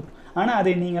வாழ்ந்துட்டுருக்கோம். ஆனால்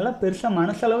அதை நீங்கள்லாம் பெருசாக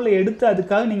மனசளவில் எடுத்து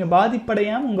அதுக்காக நீங்கள்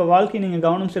பாதிப்படையாமல் உங்கள் வாழ்க்கையை நீங்கள்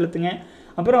கவனம் செலுத்துங்க.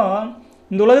 அப்புறம்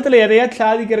இந்த உலகத்தில் எதையாச்சும்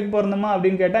சாதிக்கிறதுக்கு பிறந்தோமா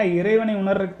அப்படின்னு கேட்டால் இறைவனை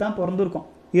உணர்றதுக்கு தான் பிறந்திருக்கோம்.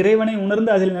 இறைவனை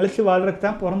உணர்ந்து அதில் நிலைச்சி வாழ்றதுக்கு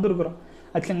தான் பிறந்திருக்கிறோம்,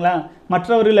 ஆச்சுங்களா?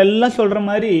 மற்றவர்கள் எல்லாம் சொல்கிற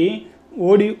மாதிரி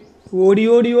ஓடி ஓடி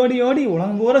ஓடி ஓடி ஓடி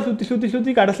உலகம் பூரா சுற்றி சுற்றி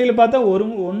சுற்றி கடைசியில் பார்த்தா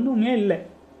ஒன்றுமே இல்லை.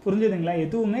 புரிஞ்சுதுங்களா?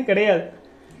 எதுவுமே கிடையாது.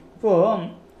 இப்போது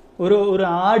ஒரு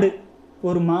ஆடு,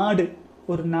 ஒரு மாடு,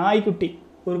 ஒரு நாய்க்குட்டி,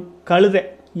 ஒரு கழுதை,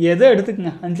 எதை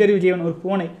எடுத்துக்கங்க, 5 அறிவு ஜீவன், ஒரு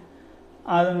பூனை,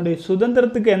 அதனுடைய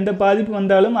சுதந்திரத்துக்கு எந்த பாதிப்பு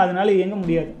வந்தாலும் அதனால் இயங்க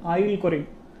முடியாது, ஆயுள் குறையும்.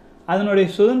 அதனுடைய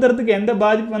சுதந்திரத்துக்கு எந்த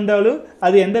பாதிப்பு வந்தாலும்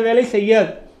அது எந்த வேலையும்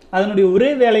செய்யாது. அதனுடைய ஒரே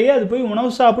வேலையை அது போய் உணவு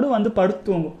சாப்பிடும்,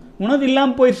 படுத்துவோங்கும். உணவு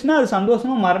இல்லாமல் போயிடுச்சுன்னா அது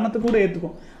சந்தோஷமாக மரணத்துக்கு கூட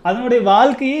ஏற்றுக்கும். அதனுடைய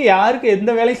வாழ்க்கையை யாருக்கு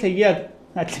எந்த வேலையும் செய்யாது,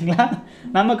 ஆச்சுங்களா?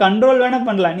 நம்ம கண்ட்ரோல் வேணால்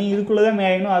பண்ணலாம், நீ இதுக்குள்ளே தான்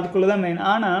மேயணும், அதுக்குள்ளே தான் மேயணும்.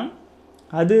 ஆனால்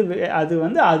அது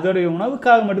அதோடைய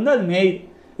உணவுக்காக மட்டும்தான் அது மேயுது.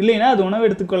 இல்லைன்னா அது உணவு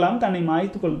எடுத்துக்கொள்ளாமல் தன்னை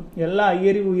மாய்த்துக்கொள்ளும். எல்லா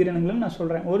ஐயறிவு உயிரினங்களும் நான்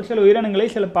சொல்கிறேன். ஒரு சில உயிரினங்களை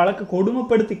சில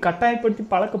கொடுமைப்படுத்தி கட்டாயப்படுத்தி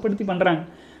பழக்கப்படுத்தி பண்ணுறாங்க,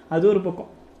 அது ஒரு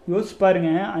பக்கம். யோசிச்சு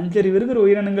பாருங்கள், 5 அறிவு இருக்கிற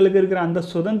உயிரினங்களுக்கு இருக்கிற அந்த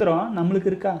சுதந்திரம் நம்மளுக்கு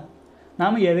இருக்கா?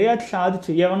 நாம் எதையாச்சும்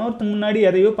சாதிச்சு எவனோருக்கு முன்னாடி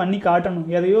எதையோ பண்ணி காட்டணும்,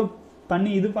 எதையோ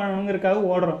பண்ணி இது பண்ணணுங்கிறதுக்காக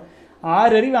ஓடுறோம்.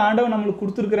 6 அறிவு ஆண்டவன் நம்மளுக்கு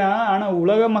கொடுத்துருக்குறான். ஆனால்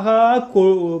உலகமகா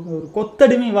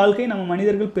கொத்தடிமை வாழ்க்கை நம்ம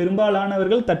மனிதர்கள்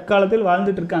பெரும்பாலானவர்கள் தற்காலத்தில்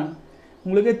வாழ்ந்துட்டு இருக்காங்க.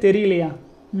 உங்களுக்கே தெரியலையா?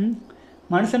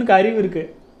 மனுஷனுக்கு அறிவு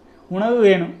இருக்குது, உணவு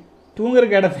வேணும்,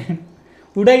 தூங்குறக்கு இடம் வேணும்,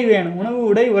 உடை வேணும், உணவு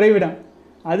உடை உறைவிடம்.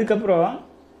 அதுக்கப்புறம்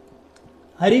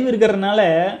அறிவு இருக்கிறதுனால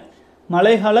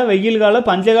மழைக்கால வெயில் காலம்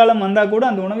பஞ்சகாலம் வந்தால் கூட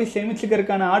அந்த உணவை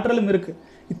சேமிச்சுக்கிறதுக்கான ஆற்றலும் இருக்குது.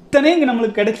 இத்தனையும் இங்கே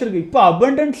நம்மளுக்கு கிடச்சிருக்கு. இப்போ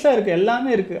அபண்டன்ஸாக இருக்குது, எல்லாமே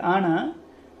இருக்குது. ஆனால்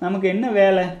நமக்கு என்ன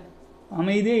வேலை?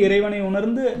 அமைதியை இறைவனை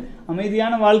உணர்ந்து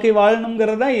அமைதியான வாழ்க்கை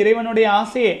வாழணுங்கிறது தான் இறைவனுடைய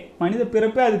ஆசையே, மனித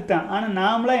பிறப்பே அதுக்கு தான். ஆனால்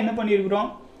நாமளாம் என்ன பண்ணியிருக்கிறோம்?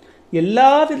 எல்லா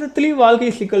விதத்துலேயும்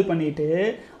வாழ்க்கையை சிக்கல் பண்ணிட்டு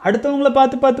அடுத்தவங்கள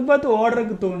பார்த்து பார்த்து பார்த்து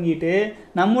ஓடுறதுக்கு துவங்கிட்டு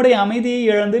நம்முடைய அமைதியை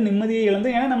இழந்து நிம்மதியை இழந்து,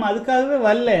 ஏன்னா நம்ம அதுக்காகவே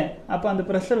வரல. அப்போ அந்த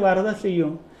ப்ரெஷர் வரதான்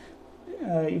செய்யும்.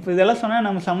 இப்போ இதெல்லாம் சொன்னால்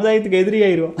நம்ம சமுதாயத்துக்கு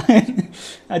எதிரியாயிடுவோம்,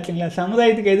 ஆச்சுங்களா?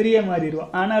 சமுதாயத்துக்கு எதிரியாக மாறிடுவோம்.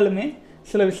 ஆனாலுமே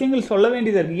சில விஷயங்கள் சொல்ல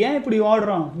வேண்டியதாக இருக்குது. ஏன் இப்படி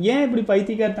ஓடுறோம்? ஏன் இப்படி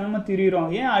பைத்தியக்காரத்தனமாக திரியிறோம்?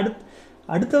 ஏன்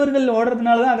அடுத்தவர்கள்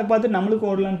ஓடுறதுனால தான் அதை பார்த்து நம்மளுக்கு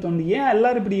ஓடலான்னு தோணுது. ஏன்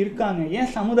எல்லோரும் இப்படி இருக்காங்க?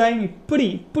 ஏன் சமுதாயம்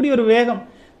இப்படி ஒரு வேகம்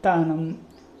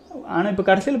ஆனால் இப்போ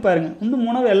கடைசியில் பாருங்கள், இன்னும்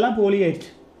உணவு எல்லாம் போலி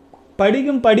ஆயிடுச்சு.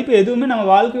 படிப்பு எதுவுமே நம்ம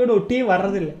வாழ்க்கையோடு ஒட்டியே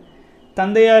வர்றதில்லை.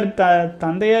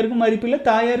 தந்தையாருக்கும் மதிப்பில்லை,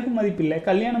 தாயாருக்கும் மதிப்பில்லை.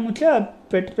 கல்யாணம் முடிச்சா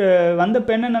வந்த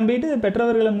பெண்ணை நம்பிட்டு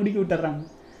பெற்றவர்களை முடுக்கி விட்டுறாங்க.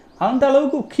 அந்த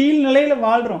அளவுக்கு கீழ் நிலையில்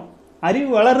வாழ்கிறோம். அறிவு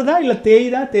வளருதா இல்லை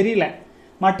தேயுதா தெரியல.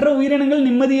 மற்ற உயிரினங்கள்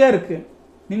நிம்மதியாக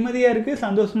இருக்குது,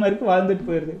 சந்தோஷமாக இருக்குது, வாழ்ந்துட்டு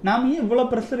போயிடுது. நாம் ஏன் இவ்வளோ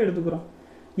ப்ரெஷர் எடுத்துக்கிறோம்?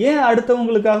 ஏன்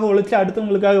அடுத்தவங்களுக்காக உழைச்சி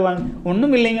அடுத்தவங்களுக்காக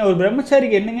ஒன்றும் இல்லைங்க. ஒரு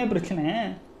பிரம்மச்சாரிக்கு என்னங்க பிரச்சனை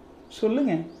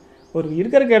சொல்லுங்கள்? ஒரு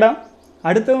இருக்கிற இடம்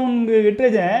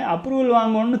அடுத்தவங்ககிட்ட அப்ரூவல்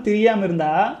வாங்கணும்னு தெரியாமல்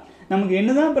இருந்தால் நமக்கு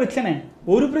என்ன தான் பிரச்சனை?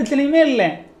 ஒரு பிரச்சனையுமே இல்லை.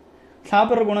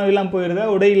 சாப்பிட்ற குணம் இல்லாமல் போயிடுதா,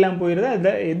 உடை இல்லாமல் போயிடுதா,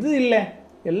 எது இல்லை,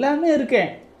 எல்லாமே இருக்கே.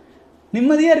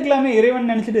 நிம்மதியாக இருக்கலாமே,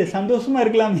 இறைவன் நினச்சிட்டு சந்தோஷமாக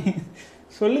இருக்கலாமே.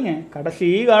 சொல்லுங்கள். கடைசி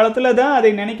காலத்தில் தான் அதை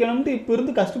நினைக்கணும்ட்டு இப்போ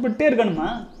இருந்து கஷ்டப்பட்டே இருக்கணுமா?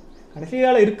 கடைசி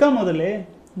காலம் இருக்கா? முதல்ல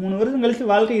 3 வருஷம் கழித்து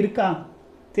வாழ்க்கை இருக்கா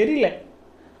தெரியல.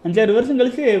 5-6 வருஷம்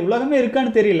கழித்து உலகமே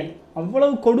இருக்கான்னு தெரியல.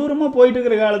 அவ்வளவு கொடூரமாக போயிட்டு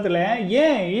இருக்கிற காலத்தில்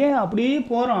ஏன் அப்படியே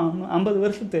போகிறோம்? 50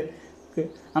 வருஷத்துக்கு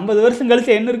 50 வருஷம்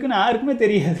கழித்து என்ன இருக்குன்னு யாருக்குமே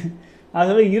தெரியாது.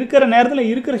 ஆகவே இருக்கிற நேரத்தில்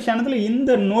இருக்கிற க்ஷணத்தில்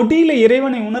இந்த நொடியில்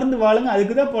இறைவனை உணர்ந்து வாழுங்க.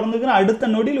 அதுக்கு தான் பிறந்துக்கிறோம். அடுத்த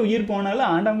நொடியில் உயிர் போனாலும்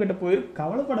ஆண்டவங்கிட்ட போயிருக்கு,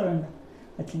 கவலைப்பட வேண்டாம்.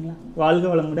 ஆச்சுங்களா? வாழ்க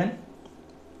வளமுடன்.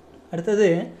 அடுத்தது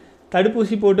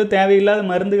தடுப்பூசி போட்டு தேவையில்லாத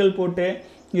மருந்துகள் போட்டு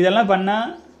இதெல்லாம் பண்ணால்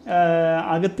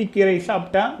அகத்திக்கீரை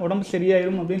சாப்பிட்டா உடம்பு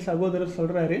சரியாயிரும் அப்படின்னு சகோதரர்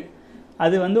சொல்கிறாரு.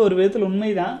 அது ஒரு விதத்தில்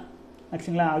உண்மைதான்.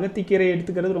 ஆச்சுங்களா? அகத்திக்கீரை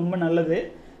எடுத்துக்கிறது ரொம்ப நல்லது.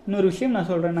 இன்னொரு விஷயம் நான்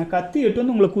சொல்கிறேன், நான் கத்தி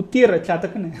எட்டு உங்களை குத்திடுறேன்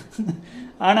சதக்குன்னு.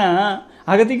 ஆனால்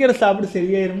அகத்திக்கீரை சாப்பிட்டு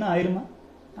சரியாயிரும்னா ஆயிருமா?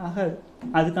 ஆகாது.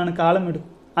 அதுக்கான காலம்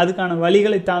எடுக்கும், அதுக்கான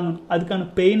வலிகளை தாங்கணும், அதுக்கான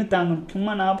பெயினை தாங்கணும்.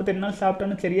 சும்மா 48 நாள்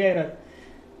சாப்பிட்டோன்னு சரியாயிராது.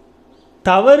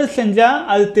 தவறு செஞ்சால்,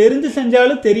 அது தெரிஞ்சு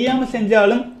செஞ்சாலும் தெரியாமல்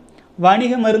செஞ்சாலும்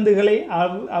வணிக மருந்துகளை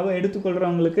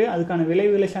எடுத்துக்கொள்கிறவங்களுக்கு அதுக்கான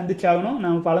விளைவுகளை சந்திச்சாகணும்.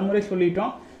 நாம் பலமுறை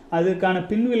சொல்லிட்டோம். அதுக்கான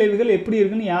பின் விளைவுகள் எப்படி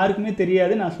இருக்குன்னு யாருக்குமே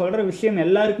தெரியாது. நான் சொல்கிற விஷயம்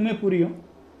எல்லாருக்குமே புரியும்.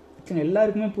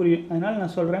 எல்லாருக்குமே புரியும். அதனால்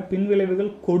நான் சொல்கிறேன், பின் விளைவுகள்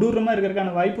கொடூரமாக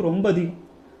இருக்கிறதுக்கான வாய்ப்பு ரொம்ப அதிகம்.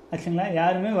 ஆச்சுங்களா?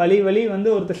 யாருமே வழி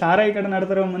ஒருத்தர் சாராய கடை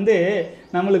நடத்துகிறவங்க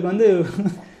நம்மளுக்கு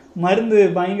மருந்து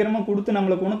பயங்கரமாக கொடுத்து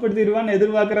நம்மளை குணப்படுத்திடுவான்னு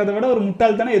எதிர்பார்க்குறத விட ஒரு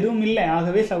முட்டாள்தானே எதுவும் இல்லை.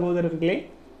 ஆகவே சகோதரர்களே,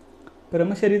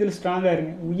 பிரம்மச்சரியத்தில் ஸ்ட்ராங்காக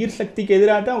இருங்க. உயிர் சக்திக்கு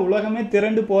எதிராக தான் உலகமே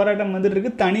திரண்டு போராட்டம் வந்துட்டு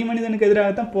இருக்கு. தனி மனிதனுக்கு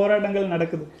எதிராக தான் போராட்டங்கள்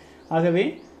நடக்குது. ஆகவே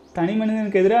தனி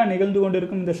மனிதனுக்கு எதிராக நிகழ்ந்து கொண்டு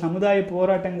இருக்கும் இந்த சமுதாய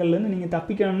போராட்டங்கள்லேருந்து நீங்கள்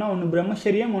தப்பிக்கணும்னா ஒன்று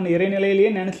பிரம்மச்சரியம், ஒன்று இறைநிலையிலேயே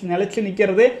நிலச்சி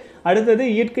நிற்கிறது. அடுத்தது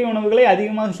இயற்கை உணவுகளை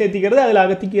அதிகமாக சேர்த்திக்கிறது. அதில்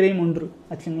அகத்திக்கீரையும் ஒன்று.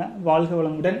 ஆச்சுங்களா? வாழ்க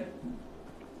வளமுடன்.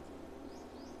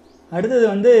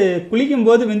 அடுத்தது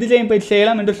குளிக்கும்போது விந்து ஜெயம் பயிற்சி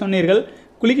செய்யலாம் என்று சொன்னீர்கள்.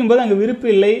 குளிக்கும்போது அங்கே விருப்பு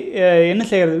இல்லை, என்ன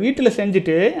செய்கிறது? வீட்டில்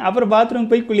செஞ்சுட்டு அப்புறம்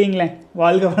பாத்ரூம் போய் குளிங்களேன்.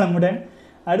 வாழ்க வளமுடன்.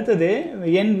 அடுத்தது,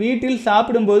 என் வீட்டில்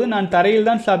சாப்பிடும்போது நான் தரையில்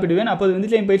தான் சாப்பிடுவேன், அப்போது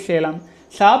விந்து ஜெயம் பயிற்சி செய்யலாம்.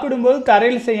 சாப்பிடும்போது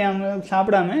தரையில்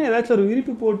சாப்பிடாமல் ஏதாச்சும் ஒரு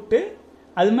விரிப்பு போட்டு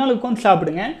அது மேலே உட்காந்து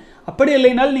சாப்பிடுங்க. அப்படி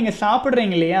இல்லைனாலும் நீங்கள்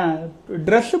சாப்பிட்றீங்க இல்லையா,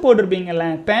 ட்ரெஸ்ஸு போட்டிருப்பீங்கல்ல,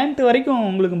 பேண்ட்டு வரைக்கும்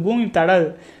உங்களுக்கு பூமி தடாது,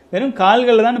 வெறும்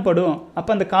கால்களில் தானே படுவோம். அப்போ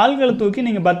அந்த கால்களை தூக்கி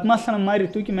நீங்கள் பத்மாசனம் மாதிரி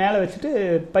தூக்கி மேலே வச்சுட்டு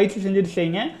பயிற்சி செஞ்சுட்டு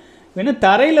செய்யுங்க. வேணும்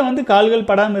தரையில் கால்கள்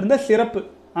படாமல் இருந்தால் சிறப்பு.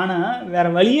 ஆனால் வேறு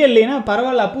வழியே இல்லைன்னா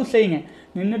பரவாயில்ல, அப்பவும் செய்யுங்க.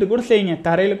 நின்றுட்டு கூட செய்யுங்க,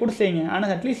 தரையில் கூட செய்யுங்க.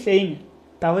 ஆனால் அட்லீஸ்ட் செய்யுங்க,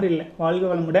 தவறு இல்லை. வாழ்க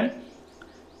வளமுடன்.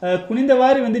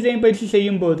 குனிந்தவாறு விந்து ஜெயம் பயிற்சி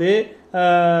செய்யும்போது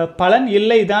பலன்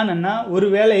இல்லை தான்னா ஒரு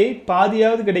வேளை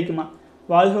பாதியாவது கிடைக்குமா?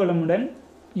 வாழ்க வளமுடன்.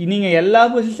 நீங்கள் எல்லா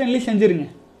பொசிஷன்லேயும் செஞ்சுருங்க.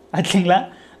 ஆச்சுங்களா?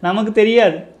 நமக்கு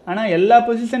தெரியாது. ஆனால் எல்லா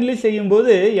பொசிஷன்லேயும்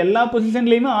செய்யும்போது எல்லா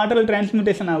பொசிஷன்லேயுமே ஆற்றல்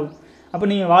டிரான்ஸ்மிட்டேஷன் ஆகும். அப்போ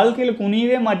நீங்கள் வாழ்க்கையில்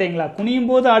குனியவே மாட்டீங்களா? குனியும்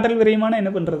போது ஆற்றல் விரையுமான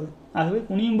என்ன பண்ணுறது? ஆகவே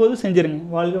குனியும் போது செஞ்சுருங்க.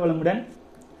 வாழ்க வளமுடன்.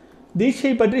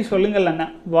 தீட்சை பற்றி சொல்லுங்கள் அண்ணா.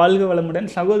 வாழ்க வளமுடன்.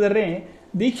 சகோதரரே,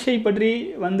 தீட்சை பற்றி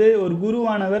ஒரு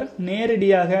குருவானவர்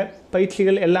நேரடியாக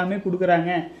பயிற்சிகள் எல்லாமே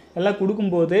கொடுக்குறாங்க. எல்லாம்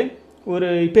கொடுக்கும்போது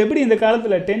இப்போ எப்படி இந்த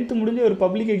காலத்தில் 10th முடிஞ்சு ஒரு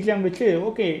பப்ளிக் எக்ஸாம் வச்சு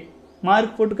ஓகே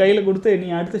மார்க் போட்டு கையில் கொடுத்து நீ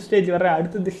அடுத்த ஸ்டேஜ் வர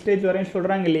அடுத்த ஸ்டேஜ் வரேன்னு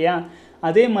சொல்கிறாங்க இல்லையா?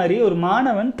 அதே மாதிரி ஒரு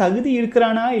மாணவன் தகுதி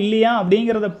இருக்கிறானா இல்லையா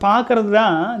அப்படிங்கிறத பார்க்குறது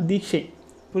தான் தீட்சை.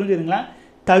 புரிஞ்சுதுங்களா?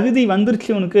 தகுதி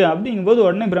வந்துருச்சு உனக்கு அப்படிங்கும்போது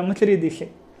உடனே பிரம்மச்சரிய தீட்சை.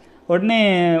 உடனே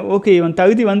ஓகே இவன்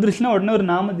தகுதி வந்துருச்சுன்னா உடனே ஒரு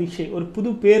நாம தீட்சை, ஒரு புது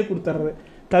பேர் கொடுத்துட்றது.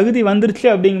 தகுதி வந்துருச்சு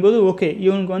அப்படிங்கும்போது ஓகே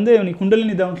இவனுக்கு இவனுக்கு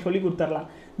குண்டலினி தவம் சொல்லி கொடுத்துடலாம்.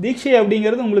 தீட்சை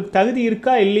அப்படிங்கிறது உங்களுக்கு தகுதி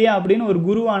இருக்கா இல்லையா அப்படின்னு ஒரு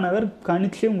குருவானவர்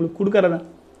கணிச்சு உங்களுக்கு கொடுக்கறதான்.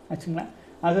 ஆச்சுங்களா?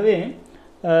 ஆகவே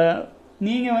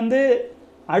நீங்கள்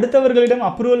அடுத்தவர்களிடம்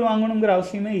அப்ரூவல் வாங்கணுங்கிற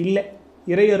அவசியமே இல்லை.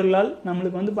 இறையருளால்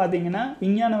நம்மளுக்கு பார்த்தீங்கன்னா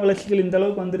விஞ்ஞான வளர்ச்சிகள் இந்த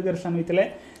அளவுக்கு வந்திருக்கிற சமயத்தில்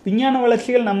விஞ்ஞான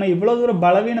வளர்ச்சிகள் நம்ம இவ்வளோ தூரம்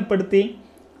பலவீனப்படுத்தி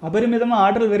அபரிமிதமாக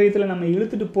ஆற்றல் விரயத்தில் நம்ம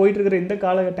இழுத்துட்டு போயிட்டுருக்கிற இந்த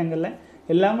காலகட்டங்களில்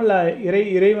எல்லாமே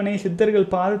இறைவனை சித்தர்கள்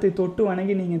பாதத்தை தொட்டு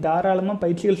வணங்கி நீங்கள் தாராளமாக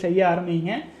பயிற்சிகள் செய்ய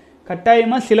ஆரம்பிங்க.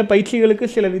 கட்டாயமாக சில பயிற்சிகளுக்கு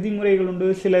சில விதிமுறைகள் உண்டு,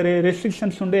 சில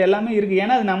ரெஸ்ட்ரிக்ஷன்ஸ் உண்டு, எல்லாமே இருக்குது.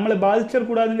 ஏன்னா அது நம்மளை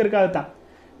பாதிச்சிடக்கூடாதுங்கிறதுக்காக தான்.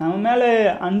 நம்ம மேலே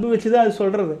அன்பு வச்சு தான் அது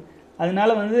சொல்கிறது.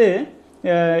 அதனால்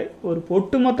ஒரு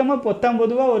ஒட்டு மொத்தமாக பொத்தாம்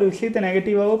பொதுவாக ஒரு விஷயத்தை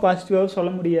நெகட்டிவாகவோ பாசிட்டிவாகவோ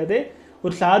சொல்ல முடியாது.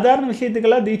 ஒரு சாதாரண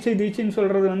விஷயத்துக்கெல்லாம் தீட்சைன்னு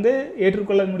சொல்கிறது வந்து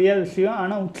ஏற்றுக்கொள்ள முடியாத விஷயம்.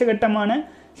 ஆனால் உச்சகட்டமான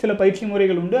சில பயிற்சி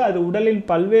முறைகள் உண்டு. அது உடலின்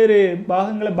பல்வேறு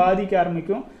பாகங்களை பாதிக்க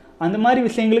ஆரம்பிக்கும். அந்த மாதிரி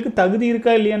விஷயங்களுக்கு தகுதி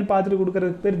இருக்கா இல்லையான்னு பார்த்துட்டு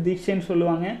கொடுக்குறதுக்கு பேர் தீட்சைன்னு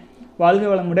சொல்லுவாங்க. வாழ்க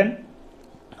வளமுடன்.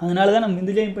 அதனால தான் நம்ம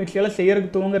விந்து ஜெயம் பயிற்சியெல்லாம்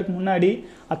செய்கிறதுக்கு துவங்கிறதுக்கு முன்னாடி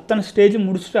அத்தனை ஸ்டேஜ்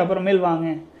முடிச்சுட்டு அப்புறமேல் வாங்க.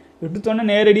 எடுத்தோன்னே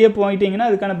நேரடியாக போயிட்டீங்கன்னா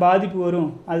அதுக்கான பாதிப்பு வரும்.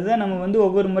 அதுதான் நம்ம வந்து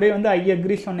ஒவ்வொரு முறையும் வந்து ஐ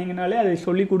அக்ரி சொன்னீங்கனாலே அதை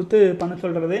சொல்லி கொடுத்து பண்ண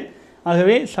சொல்கிறது.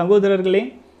 ஆகவே சகோதரர்களே,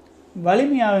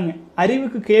 வலிமையாகுங்க.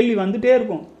 அறிவுக்கு கேள்வி வந்துகிட்டே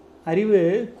இருக்கும். அறிவு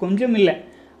கொஞ்சம் இல்லை,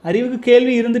 அறிவுக்கு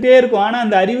கேள்வி இருந்துகிட்டே இருக்கும். ஆனால்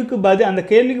அந்த அறிவுக்கு அந்த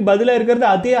கேள்விக்கு பதிலாக இருக்கிறது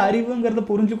அதே அறிவுங்கிறத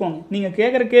புரிஞ்சுக்கோங்க. நீங்கள்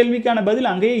கேட்குற கேள்விக்கான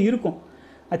பதில் அங்கேயே இருக்கும்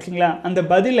ஆச்சுங்களா. அந்த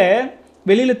பதிலை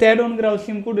வெளியில் தேடணுங்கிற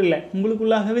அவசியம் கூட இல்லை,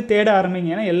 உங்களுக்குள்ளாகவே தேட ஆரம்பிங்க.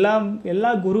 ஏன்னா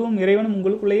எல்லா குருவும் இறைவனும்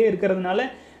உங்களுக்குள்ளேயே இருக்கிறதுனால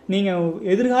நீங்கள்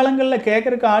எதிர்காலங்களில்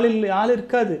கேட்குறக்கு ஆள்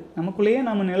இருக்காது. நமக்குள்ளேயே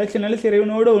நம்ம நிலச்சி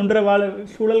இறைவனோடு ஒன்றை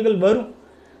சூழல்கள் வரும்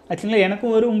ஆச்சுங்களா.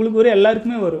 எனக்கும் வரும், உங்களுக்கு வரும்,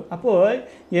 எல்லாருக்குமே வரும். அப்போது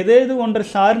எது ஒன்றை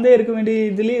சார்ந்தே இருக்க வேண்டிய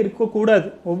இதுலேயே இருக்கக்கூடாது.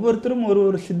 ஒவ்வொருத்தரும்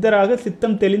ஒரு சித்தராக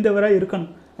சித்தம் தெளிந்தவராக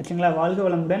இருக்கணும் ஆச்சுங்களா. வாழ்க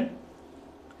வளமுடன்.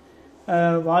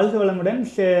 வாழ்க வளமுடன்.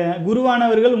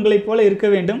 குருவானவர்கள் உங்களைப் போல இருக்க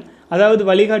வேண்டும். அதாவது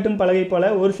வழிகாட்டும் பலகை போல.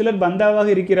 ஒரு சிலர் பந்தாவாக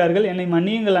இருக்கிறார்கள், என்னை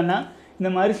மன்னியுங்கள் அண்ணா இந்த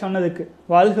மாதிரி சொன்னதுக்கு.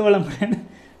 வாழ்க வளமுடன்.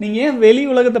 நீங்கள் ஏன் வெளி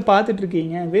உலகத்தை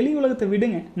பார்த்துட்ருக்கீங்க? வெளி உலகத்தை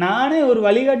விடுங்க. நானே ஒரு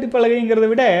வழிகாட்டி பலகைங்கிறத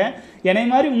விட என்னை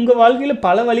மாதிரி உங்கள் வாழ்க்கையில்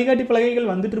பல வழிகாட்டி பலகைகள்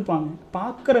வந்துட்டுருப்பாங்க.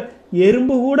 பார்க்குற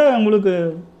எறும்பு கூட உங்களுக்கு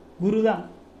குரு தான்.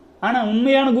 ஆனால்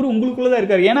உண்மையான குரு உங்களுக்குள்ளே தான்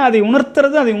இருக்கார். ஏன்னா அதை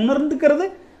உணர்த்துறது, அதை உணர்ந்துக்கிறது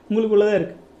உங்களுக்குள்ளே தான்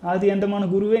இருக்குது. ஆதி அந்தமான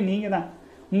குருவே நீங்கள் தான்.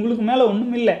 உங்களுக்கு மேலே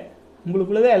ஒன்றும் இல்லை,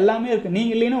 உங்களுக்குள்ளே தான் எல்லாமே இருக்குது.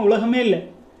 நீங்கள் இல்லைன்னா உலகமே இல்லை.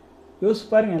 யோசிச்சு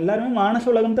பாருங்கள். எல்லாருமே மானச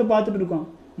உலகத்தை பார்த்துட்டு இருக்கோம்.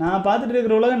 நான் பார்த்துட்டு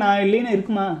இருக்கிற உலகம் நான் இல்லைன்னா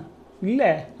இருக்குமா? இல்லை,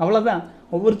 அவ்வளோதான்.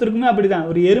 ஒவ்வொருத்தருக்குமே அப்படி தான்.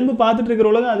 ஒரு எறும்பு பார்த்துட்டு இருக்கிற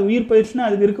உலகம் அது உயிர் போயிடுச்சுன்னா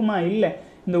அதுக்கு இருக்குமா? இல்லை.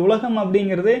 இந்த உலகம்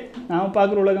அப்படிங்கிறது நான்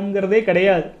பார்க்குற உலகங்கிறதே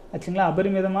கிடையாது ஆச்சுங்களா.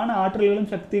 அபரிமிதமான ஆற்றல்களும்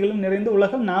சக்திகளும் நிறைந்த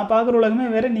உலகம். நான் பார்க்குற உலகமே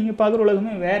வேறு, நீங்கள் பார்க்குற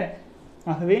உலகமே வேறு.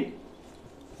 ஆகவே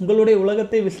உங்களுடைய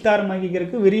உலகத்தை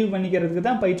விஸ்தாரமாக்கிக்கிறதுக்கு, விரிவு பண்ணிக்கிறதுக்கு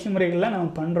தான் பயிற்சி முறைகள்லாம்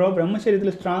நம்ம பண்ணுறோம்.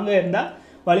 பிரம்மச்சரியத்தில் ஸ்ட்ராங்காக இருந்தால்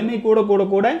வலிமை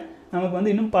கூட நமக்கு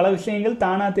வந்து இன்னும் பல விஷயங்கள்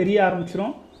தானாக தெரிய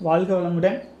ஆரம்பிச்சிடும். வாழ்க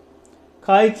வளமுடன்.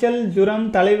 காய்ச்சல், ஜுரம்,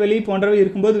 தலைவலி போன்றவை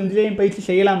இருக்கும்போது விந்து ஜெயம் பயிற்சி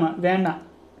செய்யலாமா? வேண்டாம்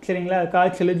சரிங்களா.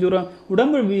 காய்ச்சல், ஜுரம்,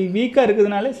 உடம்பு வீக்காக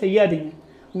இருக்கிறதுனால செய்யாதீங்க.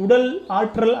 உடல்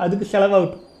ஆற்றல் அதுக்கு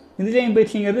செலவாகட்டும். விந்து ஜெயம்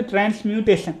பயிற்சிங்கிறது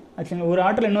டிரான்ஸ்மியூட்டேஷன் ஆச்சுங்க. ஒரு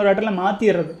ஆற்றல் இன்னொரு ஆற்றலை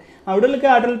மாற்றிடுறது. உடலுக்கு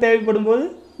ஆற்றல் தேவைப்படும் போது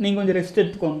நீங்கள் கொஞ்சம் ரெஸ்ட்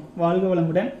எடுத்துக்கோங்க. வாழ்க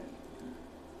வளமுடன்.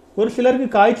 ஒரு சிலருக்கு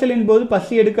காய்ச்சலின் போது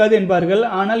பசி எடுக்காது என்பார்கள்.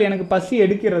 ஆனால் எனக்கு பசி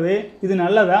எடுக்கிறது, இது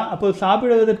நல்லதா? அப்போது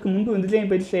சாப்பிடுவதற்கு முன்பு விந்து ஜெயம்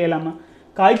பயிற்சி செய்யலாமா?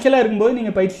 காய்ச்சலாக இருக்கும்போது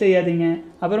நீங்கள் பயிற்சி செய்யாதீங்க.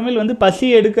 அப்புறமேல் வந்து பசி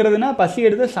எடுக்கிறதுனா பசி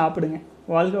எடுத்து சாப்பிடுங்க.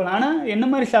 வாழ்க்கை. ஆனால் என்ன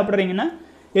மாதிரி சாப்பிட்றீங்கன்னா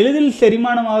எளிதில்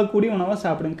செரிமானமாகக்கூடிய உணவாக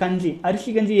சாப்பிடுங்க. கஞ்சி, அரிசி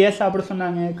கஞ்சி ஏன் சாப்பிட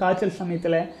சொன்னாங்க காய்ச்சல்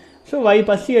சமயத்தில்? ஸோ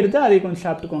பசி எடுத்து அதை கொஞ்சம்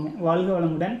சாப்பிட்டுக்கோங்க. வாழ்க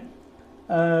வளமுடன்.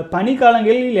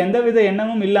 பனிக்காலங்களில் எந்தவித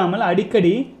எண்ணமும் இல்லாமல்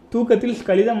அடிக்கடி தூக்கத்தில்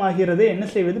ஸ்கலிதமாகிறது, என்ன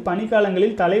செய்வது?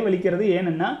 பனிக்காலங்களில் தலை வலிக்கிறது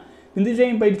ஏனென்னா விந்து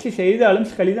ஜெயம் பயிற்சி செய்தாலும்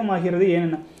ஸ்கலிதமாகிறது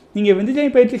ஏனென்னா? நீங்கள் விந்து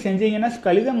ஜெயம் பயிற்சி செஞ்சீங்கன்னா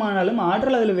ஸ்கலிதமானாலும்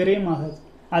ஆற்றல் அதில் விரயமாகாது.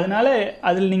 அதனால்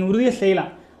அதில் நீங்கள் உறுதியாக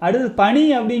செய்யலாம். அடுத்து பனி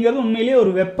அப்படிங்கிறது உண்மையிலேயே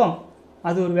ஒரு வெப்பம்.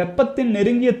 அது ஒரு வெப்பத்தின்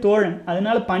நெருங்கிய தோழன்.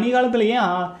 அதனால் பனிக்காலத்தில் ஏன்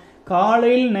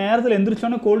காலையில் நேரத்தில்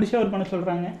எந்திரிச்சோன்னே கோல்டு ஷவர் பண்ண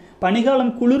சொல்கிறாங்க?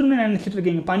 பனிக்காலம் குளிர்னு நினச்சிட்டு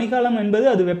இருக்கீங்க. பனிக்காலம் என்பது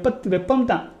அது வெப்பம்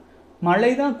தான்.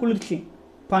 மழை தான் குளிர்ச்சி.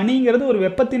 பனிங்கிறது ஒரு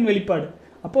வெப்பத்தின் வெளிப்பாடு.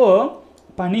 அப்போது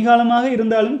பனிக்காலமாக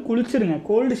இருந்தாலும் குளிச்சிருங்க.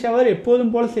 கோல்டு ஷவர்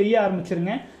எப்போதும் போல் செய்ய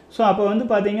ஆரம்பிச்சிருங்க. ஸோ அப்போ வந்து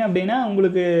பார்த்தீங்க அப்படின்னா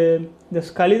உங்களுக்கு இந்த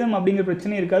ஸ்கலிதம் அப்படிங்கிற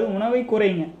பிரச்சனை இருக்காது. உணவை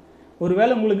குறைங்க.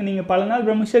 ஒருவேளை உங்களுக்கு நீங்கள் பல நாள்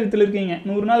பிரம்மச்சரியத்தில் இருக்கீங்க,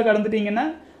 100 நாள் கடந்துட்டீங்கன்னா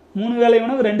 3 வேளை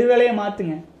உணவு 2 வேளையை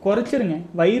மாற்றுங்க, குறைச்சிருங்க.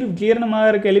 வயிறு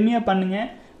ஜீரணமாக இருக்க எளிமையாக பண்ணுங்கள்.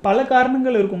 பல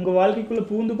காரணங்கள் இருக்கும், உங்கள் வாழ்க்கைக்குள்ளே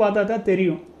பூந்து பார்த்தா தான்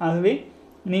தெரியும். ஆகவே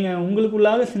நீங்கள்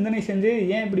உங்களுக்குள்ளாக சிந்தனை செஞ்சு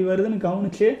ஏன் இப்படி வருதுன்னு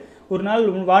கவனித்து ஒரு நாள்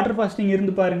வாட்டர் ஃபாஸ்டிங்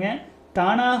இருந்து பாருங்கள்.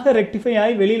 தானாக ரெக்டிஃபை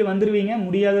ஆகி வெளியில் வந்துடுவீங்க.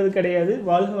 முடியாதது கிடையாது.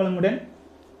 வாழ்க வளமுடன்.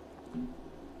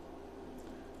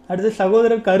 அடுத்து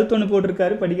சகோதரர் கருத்தொன்று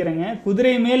போட்டிருக்காரு, படிக்கிறேங்க.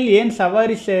 குதிரை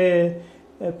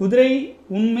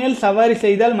உன்மேல் சவாரி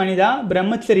செய்தால் மனிதா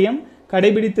பிரம்மச்சரியம்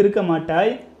கடைபிடித்திருக்க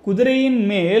மாட்டாய். குதிரையின்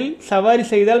மேல் சவாரி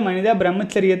செய்தால் மனிதா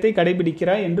பிரம்மச்சரியத்தை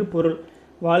கடைபிடிக்கிறாய் என்று பொருள்.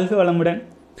 வாழ்க வளமுடன்.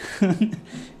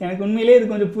 எனக்கு உண்மையிலே இது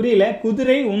கொஞ்சம் புரியல.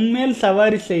 குதிரை உன்மேல்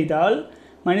சவாரி செய்தால்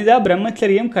மனிதா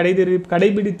பிரம்மச்சரியம்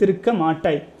கடைபிடித்திருக்க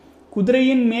மாட்டாய்.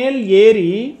 குதிரையின் மேல் ஏறி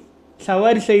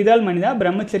சவாரி செய்தால் மனிதா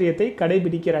பிரம்மச்சரியத்தை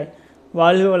கடைபிடிக்கிறாய்.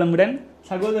 வாழ்க வளமுடன்.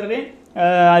 சகோதரரே,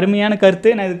 அருமையான கருத்து.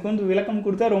 நான் இதுக்கு வந்து விளக்கம்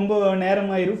கொடுத்தா ரொம்ப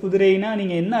நேரமாயிரும். குதிரைனா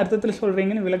நீங்கள் என்ன அர்த்தத்தில்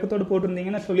சொல்கிறீங்கன்னு விளக்கத்தோடு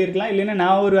போட்டிருந்தீங்கன்னா சொல்லியிருக்கலாம். இல்லைன்னா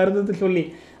நான் ஒரு அர்த்தத்தில் சொல்லி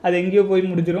அது எங்கேயோ போய்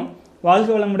முடிஞ்சிடும். வாழ்க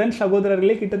வளமுடன்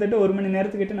சகோதரர்களே. கிட்டத்தட்ட 1 மணி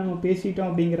நேரத்துக்கிட்ட நம்ம பேசிட்டோம்.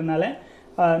 அப்படிங்கிறனால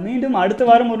மீண்டும் அடுத்த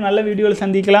வாரம் ஒரு நல்ல வீடியோவில்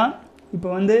சந்திக்கலாம். இப்போ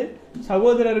வந்து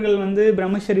சகோதரர்கள் வந்து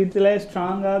பிரம்மச்சரியத்தில்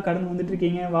ஸ்ட்ராங்காக கடந்து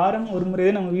வந்துட்டுருக்கீங்க. வாரம் ஒரு முறை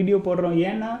தான் நம்ம வீடியோ போடுறோம்.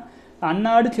 ஏன்னா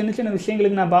அன்னாடு சின்ன சின்ன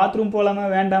விஷயங்களுக்கு நான் பாத்ரூம் போகலாமா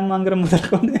வேண்டாமாங்கிற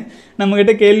முதற்கொண்டு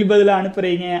நம்மக்கிட்ட கேள்வி பதிலாக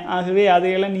அனுப்புகிறீங்க. ஆகவே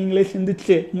அதையெல்லாம் நீங்களே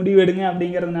சிந்திச்சு முடிவெடுங்க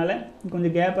அப்படிங்கிறதுனால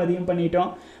கொஞ்சம் கேப் அதிகம்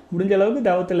பண்ணிட்டோம். முடிஞ்ச அளவுக்கு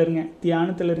தவத்தில் இருங்க,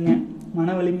 தியானத்தில் இருங்க,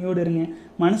 மன வலிமையோடு இருங்க.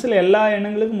 மனசில் எல்லா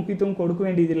எண்ணங்களுக்கும் முக்கியத்துவம் கொடுக்க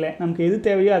வேண்டியதில்லை. நமக்கு எது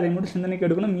தேவையோ அதை மட்டும் சிந்தனைக்கு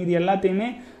எடுக்கணும். மீதி எல்லாத்தையுமே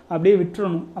அப்படியே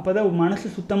விட்டுறணும். அப்போ தான் மனசு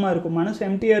சுத்தமாக இருக்கும். மனசு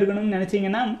எம்டியாக இருக்கணும்னு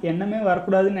நினச்சிங்கன்னா எண்ணமே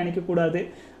வரக்கூடாதுன்னு நினைக்கக்கூடாது.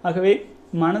 ஆகவே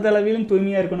மனதளவிலும்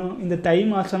தூய்மையாக இருக்கணும். இந்த தை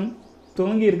மாதம்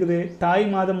துவங்கி இருக்குது. தாய்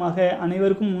மாதமாக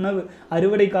அனைவருக்கும் உணவு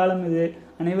அறுவடை காலம் இது.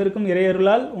 அனைவருக்கும்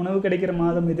இறையருளால் உணவு கிடைக்கிற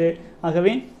மாதம் இது.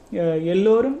 ஆகவே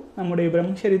எல்லோரும் நம்முடைய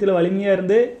பிரம்மச்சரியத்தில் வலிமையாக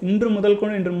இருந்து இன்று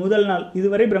முதல் நாள்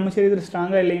இதுவரை பிரம்மச்சரியத்தில்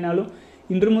ஸ்ட்ராங்காக இல்லைனாலும்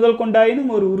இன்று முதல்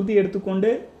கொண்டாயினும் ஒரு உறுதி எடுத்துக்கொண்டு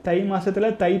தை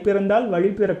மாதத்தில் தை பிறந்தால் வழி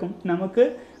பிறக்கும், நமக்கு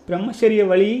பிரம்மச்சரிய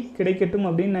வழி கிடைக்கட்டும்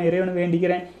அப்படின்னு நான் இறைவனை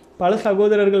வேண்டிக்கிறேன். பல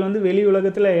சகோதரர்கள் வந்து வெளி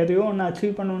உலகத்தில் எதையோ ஒன்று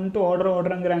அச்சீவ் பண்ணணுன்ட்டு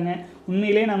ஓடுறோங்கிறாங்க.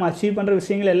 உண்மையிலே நம்ம அச்சீவ் பண்ணுற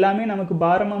விஷயங்கள் எல்லாமே நமக்கு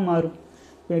பாரமாக மாறும்.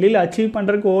 வெளியில் அச்சீவ்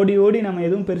பண்ணுறதுக்கு ஓடி ஓடி நம்ம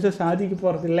எதுவும் பெருசாக சாதிக்க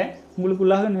போகிறதில்ல.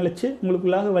 உங்களுக்குள்ளாக நிலச்சி,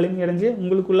 உங்களுக்குள்ளாக வலிமை அடைஞ்சு,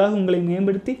 உங்களுக்குள்ளாக உங்களை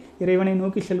மேம்படுத்தி இறைவனை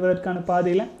நோக்கி செல்வதற்கான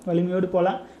பாதையில் வலிமையோடு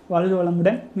போகலாம். வாழ்க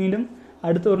வளமுடன். மீண்டும்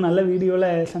அடுத்த ஒரு நல்ல வீடியோவில்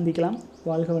சந்திக்கலாம்.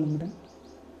 வாழ்க வளமுடன்.